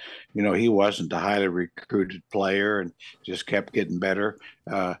championship. He wasn't a highly recruited player and just kept getting better.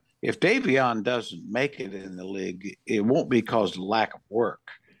 If Davion doesn't make it in the league, it won't be because of lack of work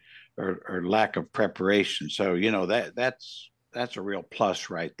or lack of preparation. So, that's a real plus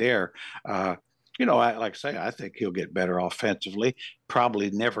right there. Like I say, I think he'll get better offensively.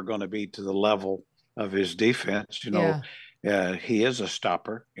 Probably never going to be to the level of his defense. He is a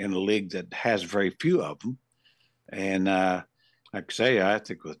stopper in a league that has very few of them. And like I say, I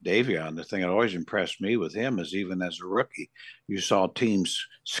think with Davion, the thing that always impressed me with him is even as a rookie, you saw teams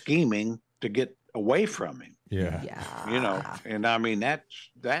scheming to get away from him. Yeah. And I mean,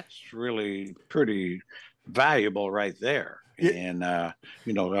 that's really pretty valuable right there. Yeah. And, I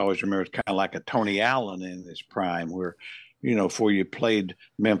always remember it's kind of like a Tony Allen in his prime where, before you played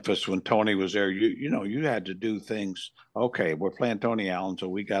Memphis when Tony was there, you had to do things. Okay, we're playing Tony Allen, so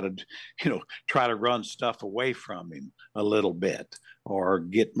we got to, try to run stuff away from him a little bit, or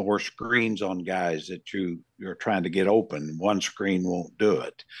get more screens on guys that you're trying to get open. One screen won't do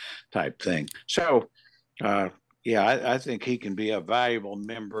it, type thing. So, I think he can be a valuable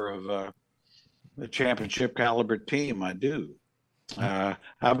member a championship caliber team. I do. I've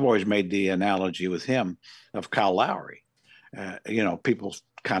always made the analogy with him of Kyle Lowry. People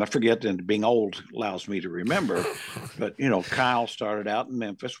kind of forget, and being old allows me to remember. But Kyle started out in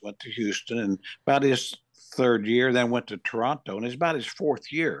Memphis, went to Houston, and about his third year, then went to Toronto, and it's about his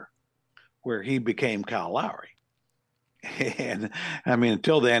fourth year where he became Kyle Lowry. And I mean,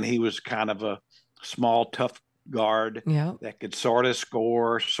 until then, he was kind of a small, tough guard that could sort of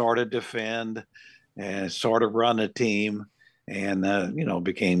score, sort of defend, and sort of run a team. And,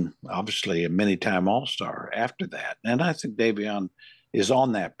 became obviously a many-time All-Star after that. And I think Davion is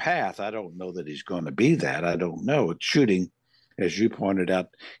on that path. I don't know that he's going to be that. I don't know. It's shooting, as you pointed out,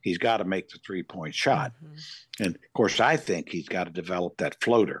 he's got to make the three-point shot. Mm-hmm. And, of course, I think he's got to develop that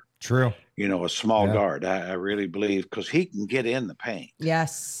floater. True. A small guard. I really believe, because he can get in the paint.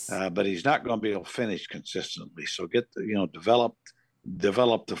 Yes. But he's not going to be able to finish consistently. So develop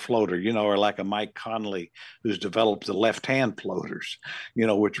the floater, or like a Mike Conley who's developed the left-hand floaters,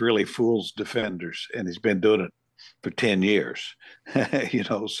 which really fools defenders. And he's been doing it for 10 years,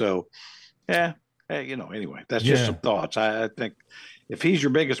 so anyway, that's just some thoughts. I think if he's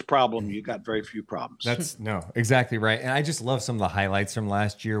your biggest problem, you got very few problems. That's exactly right. And I just love some of the highlights from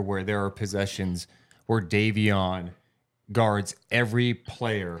last year where there are possessions where Davion guards every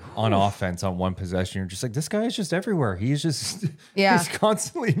player on offense on one possession. You're just like, this guy is just everywhere. He's just he's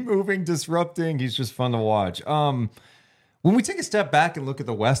constantly moving, disrupting. He's just fun to watch. When we take a step back and look at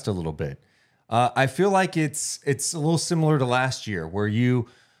the West a little bit, I feel like it's a little similar to last year where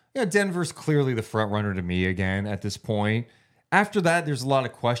Denver's clearly the front runner to me again at this point. After that, there's a lot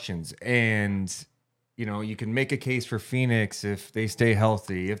of questions, and you can make a case for Phoenix if they stay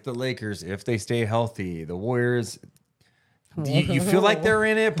healthy, if the Lakers, if they stay healthy, the Warriors. You feel like they're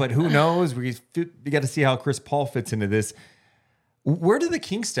in it, but who knows? We got to see how Chris Paul fits into this. Where do the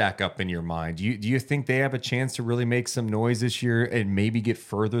Kings stack up in your mind? Do you think they have a chance to really make some noise this year and maybe get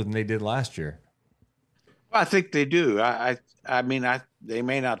further than they did last year? Well, I think they do. I mean, they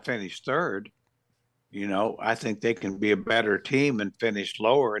may not finish third. I think they can be a better team and finish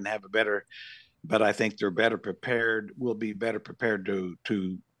lower and have a better. But I think they're better prepared. Will be better prepared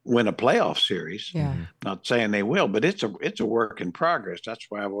to win a playoff series. Yeah. Not saying they will, but it's a work in progress. That's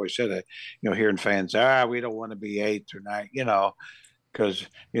why I've always said that, hearing fans, we don't want to be eighth or ninth, because,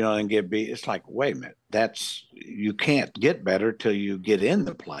 and get beat. It's like, wait a minute, you can't get better till you get in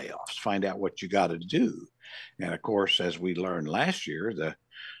the playoffs, find out what you got to do. And of course, as we learned last year,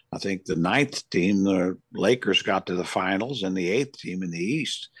 I think the ninth team, the Lakers, got to the finals, and the eighth team in the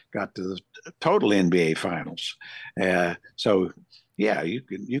East got to the total NBA finals. So yeah, you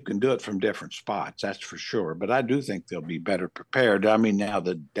can do it from different spots, that's for sure. But I do think they'll be better prepared. I mean, now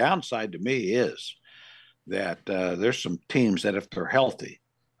the downside to me is that there's some teams that, if they're healthy,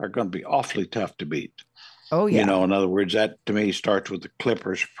 are going to be awfully tough to beat. Oh, yeah. In other words, that to me starts with the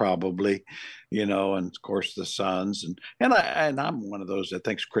Clippers probably, and of course the Suns. And I'm one of those that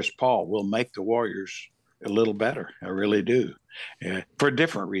thinks Chris Paul will make the Warriors a little better. I really do, for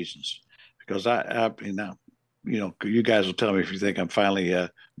different reasons. Because you guys will tell me if you think I'm finally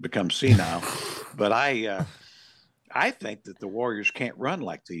become senile, but I think that the Warriors can't run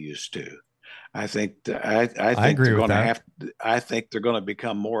like they used to. I think I think they're going to have. I think they're going to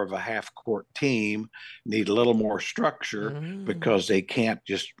become more of a half-court team. Need a little more structure because they can't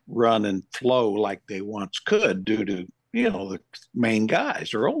just run and flow like they once could due to the main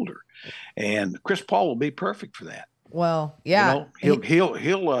guys are older, and Chris Paul will be perfect for that. Well, yeah, he'll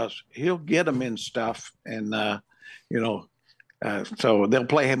get them in stuff, and so they'll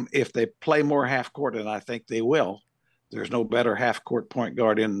play him if they play more half court, and I think they will. There's no better half court point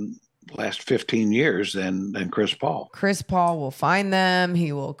guard in the last 15 years than Chris Paul. Chris Paul will find them.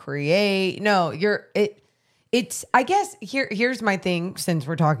 He will create. No, it's. I guess here's my thing. Since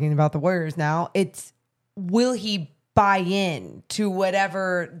we're talking about the Warriors now, will he buy in to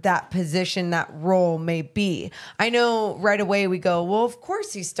whatever that position, that role may be? I know right away we go, well, of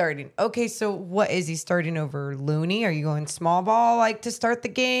course he's starting. Okay, so what is he starting over Looney? Are you going small ball to start the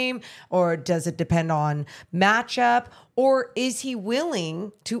game? Or does it depend on matchup? Or is he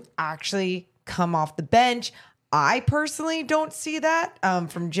willing to actually come off the bench? I personally don't see that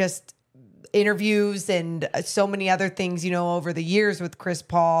from just interviews and so many other things, over the years with Chris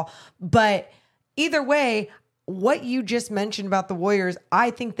Paul. But either way, what you just mentioned about the Warriors,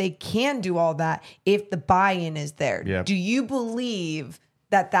 I think they can do all that if the buy-in is there. Yep. Do you believe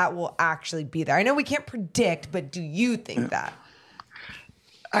that will actually be there? I know we can't predict, but do you think that?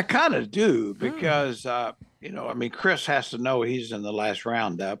 I kind of do because, Chris has to know he's in the last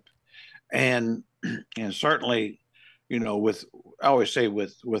roundup. And certainly, I always say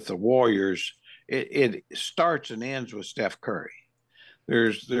with the Warriors, it starts and ends with Steph Curry.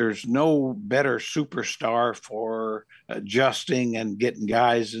 There's no better superstar for adjusting and getting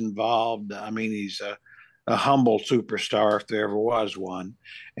guys involved. I mean, he's a humble superstar if there ever was one,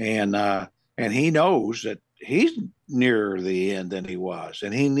 and he knows that he's nearer the end than he was,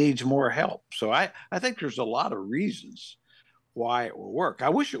 and he needs more help. So I think there's a lot of reasons why it will work. I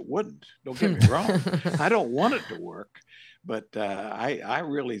wish it wouldn't. Don't get me wrong. I don't want it to work, but I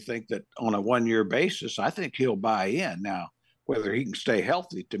really think that on a 1-year basis, I think he'll buy in. Now, whether he can stay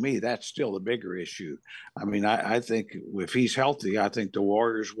healthy, to me, that's still the bigger issue. I mean, I think if he's healthy, I think the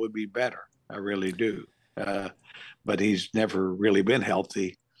Warriors would be better. I really do. But he's never really been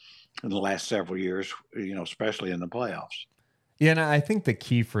healthy in the last several years, especially in the playoffs. Yeah, and I think the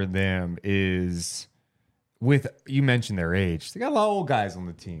key for them is you mentioned their age. They got a lot of old guys on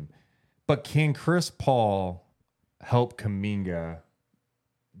the team. But can Chris Paul help Kuminga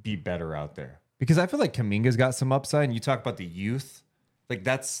be better out there? Because I feel like Kuminga's got some upside, and you talk about the youth. Like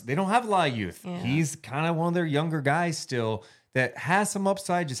they don't have a lot of youth. Yeah. He's kind of one of their younger guys still that has some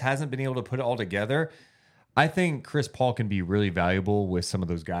upside, just hasn't been able to put it all together. I think Chris Paul can be really valuable with some of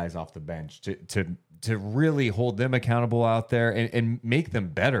those guys off the bench to really hold them accountable out there and make them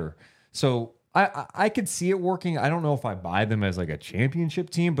better. So I could see it working. I don't know if I buy them as like a championship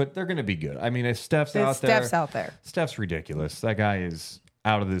team, but they're going to be good. I mean, if Steph's out there. Steph's ridiculous. That guy is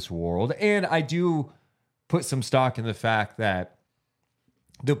out of this world. And I do put some stock in the fact that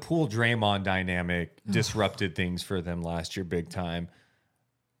the Poole-Draymond dynamic disrupted things for them last year big time.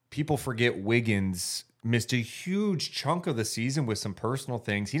 People forget Wiggins missed a huge chunk of the season with some personal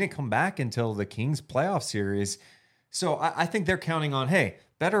things. He didn't come back until the Kings playoff series. So I think they're counting on, hey,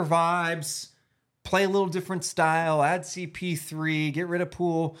 better vibes, play a little different style, add CP3, get rid of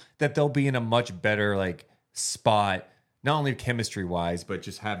Poole, that they'll be in a much better spot, not only chemistry wise, but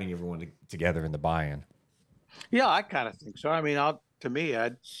just having everyone together in the buy-in. Yeah, I kind of think so. I mean, to me,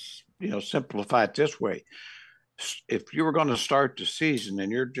 I'd simplify it this way. If you were going to start the season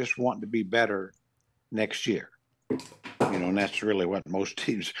and you're just wanting to be better next year, and that's really what most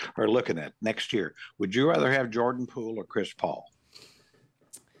teams are looking at next year. Would you rather have Jordan Poole or Chris Paul?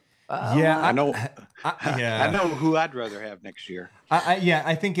 Yeah, I know. I know who I'd rather have next year.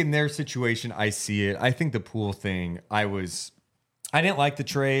 I think in their situation, I see it. I think the Poole thing, I didn't like the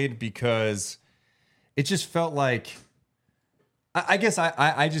trade because it just felt like, I guess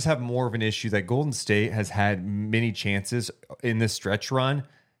I just have more of an issue that Golden State has had many chances in this stretch run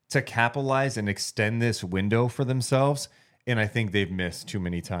to capitalize and extend this window for themselves. And I think they've missed too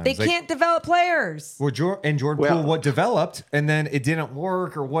many times. They can't develop players. Jordan Poole developed, and then it didn't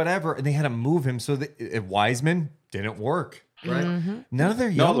work or whatever, and they had to move him. So Wiseman didn't work. Right? Mm-hmm. None of their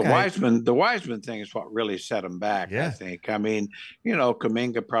young guys. The Wiseman thing is what really set them back. Yeah. I think. I mean,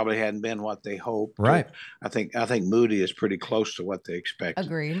 Kuminga probably hadn't been what they hoped. Right. I think Moody is pretty close to what they expected.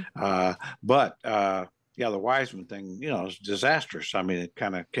 Agreed. But the Wiseman thing, is disastrous. I mean, it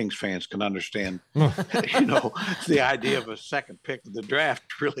kind of Kings fans can understand, the idea of a second pick of the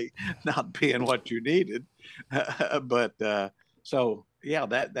draft really not being what you needed. That's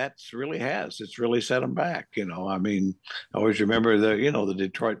it's really set them back. I mean, I always remember the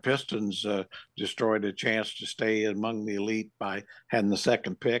Detroit Pistons destroyed a chance to stay among the elite by having the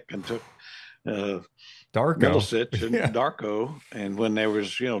second pick and took Middlesex and Darko, and when there was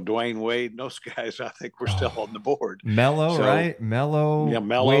Dwayne Wade and those guys, I think were still on the board. Melo, right? Melo,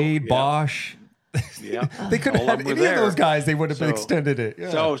 Wade, Bosch. Yeah, they could have had any of those guys. They would have extended it. Yeah.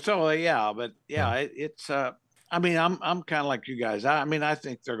 It's. I mean, I'm kind of like you guys. I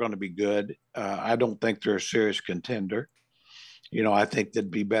think they're going to be good. I don't think they're a serious contender. I think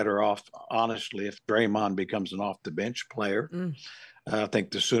they'd be better off, honestly, if Draymond becomes an off the bench player. I think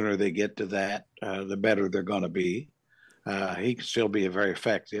the sooner they get to that, the better they're going to be. He can still be very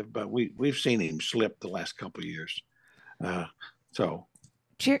effective, but we've seen him slip the last couple of years.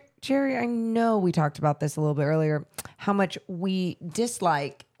 Jerry, I know we talked about this a little bit earlier, how much we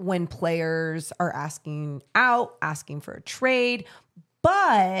dislike when players are asking for a trade,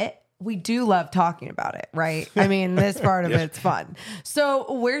 but we do love talking about it, right? I mean, this part of it's fun.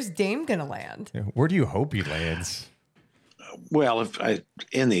 So where's Dame going to land? Where do you hope he lands? Well,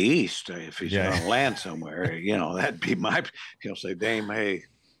 in the East, if he's going to land somewhere, that'd be my. Say, Dame, hey,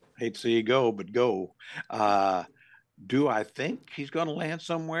 hate to see you go, but go. Do I think he's going to land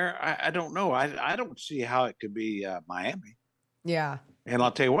somewhere? I don't know. I don't see how it could be Miami. Yeah. And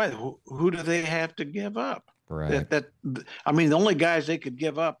I'll tell you what, who do they have to give up? Right. The only guys they could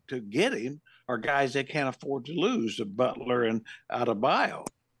give up to get him are guys they can't afford to lose, Butler and Adebayo.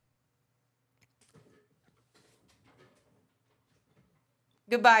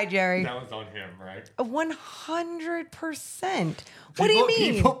 Goodbye, Jerry. That was on him, right? 100%. What do you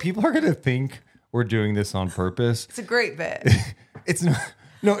mean? People are going to think we're doing this on purpose. It's a great bit. It's not.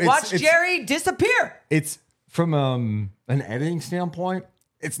 No, Watch Jerry disappear. It's from an editing standpoint,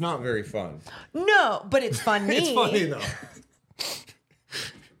 it's not very fun. No, but it's funny. It's funny though.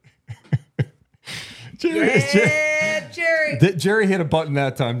 Jerry. Jerry hit a button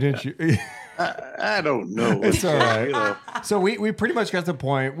that time, didn't you? I don't know. It's all right. So we pretty much got to the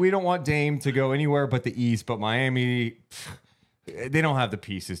point. We don't want Dame to go anywhere but the East, but Miami, they don't have the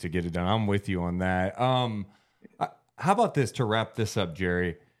pieces to get it done. I'm with you on that. How about this to wrap this up,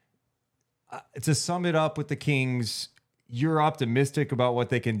 Jerry? To sum it up with the Kings, you're optimistic about what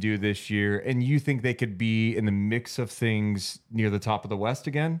they can do this year, and you think they could be in the mix of things near the top of the West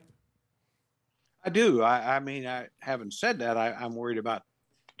again? I do. I mean, I haven't said that. I'm worried about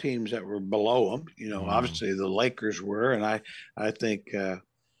teams that were below them. Obviously the Lakers were, and I think,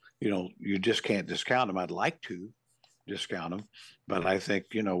 you just can't discount them. I'd like to discount them, but I think,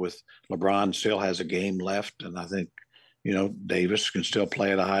 with LeBron still has a game left, and I think, Davis can still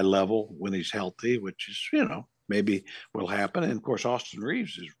play at a high level when he's healthy, which is, maybe will happen. And of course, Austin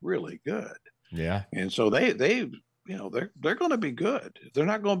Reeves is really good. Yeah. And so they're going to be good. They're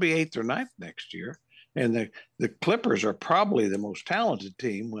not going to be 8th or 9th next year. And the Clippers are probably the most talented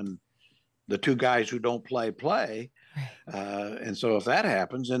team when the two guys who don't play. And so if that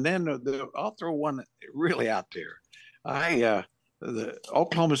happens, and then I'll throw one really out there. The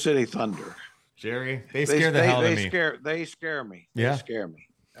Oklahoma City Thunder. Jerry, they scare the hell out of me. They scare me. Yeah. They scare me.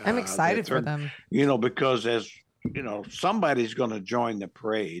 I'm excited for them. Because as somebody's going to join the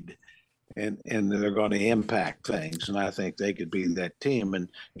parade, and they're going to impact things, and I think they could be that team. And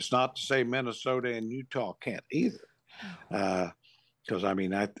it's not to say Minnesota and Utah can't either, because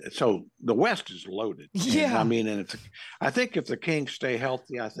so the West is loaded. Yeah, I think if the Kings stay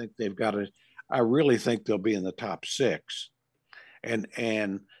healthy, I think they've got to. I really think they'll be in the top 6, and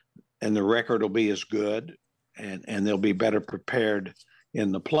the record will be as good, and they'll be better prepared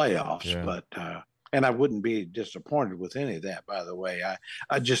in the playoffs. Yeah. But and I wouldn't be disappointed with any of that, by the way.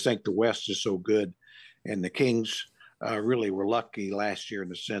 I just think the West is so good, and the Kings really were lucky last year in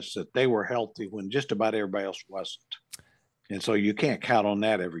the sense that they were healthy when just about everybody else wasn't. And so you can't count on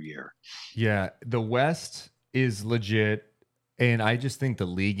that every year. Yeah, the West is legit. And I just think the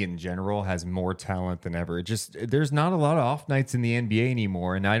league in general has more talent than ever. There's not a lot of off nights in the NBA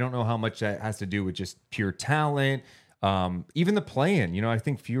anymore. And I don't know how much that has to do with just pure talent. Even the play-in, I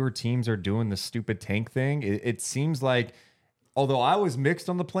think fewer teams are doing the stupid tank thing. It seems like, although I was mixed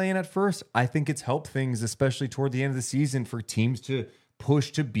on the play-in at first, I think it's helped things, especially toward the end of the season, for teams to push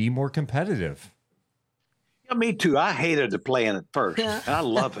to be more competitive. Yeah, me too. I hated the play-in at first, and I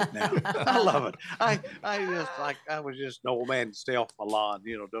love it now. I love it. I was just an old man, stay off my lawn,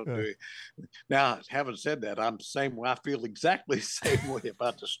 don't do it. Now, having said that, I'm the same way. I feel exactly the same way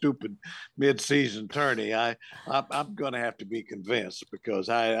about the stupid mid-season tourney. I'm going to have to be convinced because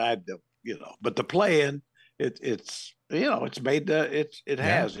but the play-in, it's made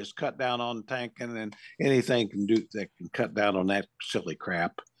it's cut down on tanking, and anything can do that can cut down on that silly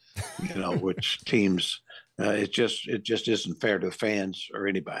crap, which teams. It just isn't fair to the fans or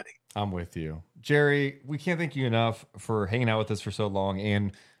anybody. I'm with you. Jerry, we can't thank you enough for hanging out with us for so long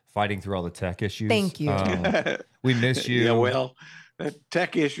and fighting through all the tech issues. Thank you. We miss you. Yeah, well,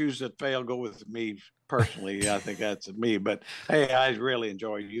 tech issues that fail go with me personally. I think that's me. But, hey, I really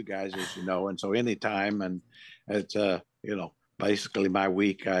enjoy you guys, as you know. And so anytime, and it's, basically my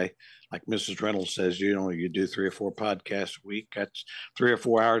week, like Mrs. Reynolds says, you do 3 or 4 podcasts a week. That's 3 or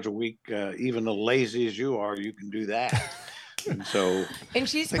 4 hours a week. Even as lazy as you are, you can do that. And so, and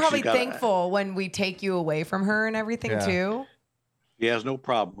she's probably thankful when we take you away from her and everything too. He has no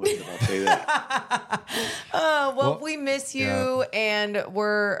problem with it, I'll say that. Well, we miss you, and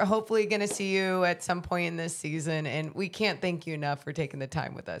we're hopefully going to see you at some point in this season. And we can't thank you enough for taking the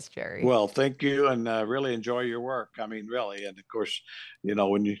time with us, Jerry. Well, thank you, and really enjoy your work. I mean, really. And, of course,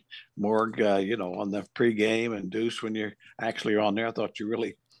 when you, Morg, on the pregame, and Deuce, when you're actually on there, I thought you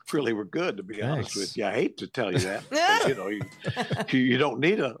really were good, to be honest with you. I hate to tell you that, because, you don't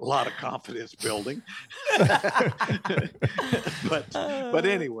need a lot of confidence building. but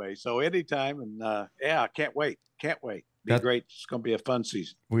anyway, so anytime, and I can't wait. Be great. It's going to be a fun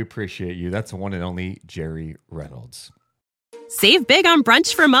season. We appreciate you. That's the one and only Jerry Reynolds. Save big on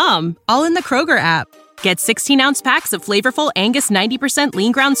brunch for mom, all in the Kroger app. Get 16-ounce packs of flavorful Angus 90%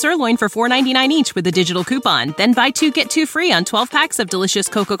 lean ground sirloin for $4.99 each with a digital coupon. Then buy 2, get 2 free on 12 packs of delicious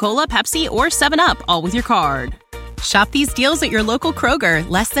Coca-Cola, Pepsi, or 7-Up, all with your card. Shop these deals at your local Kroger,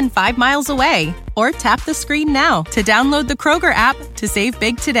 less than 5 miles away. Or tap the screen now to download the Kroger app to save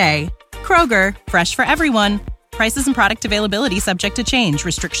big today. Kroger, fresh for everyone. Prices and product availability subject to change.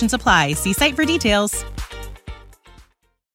 Restrictions apply. See site for details.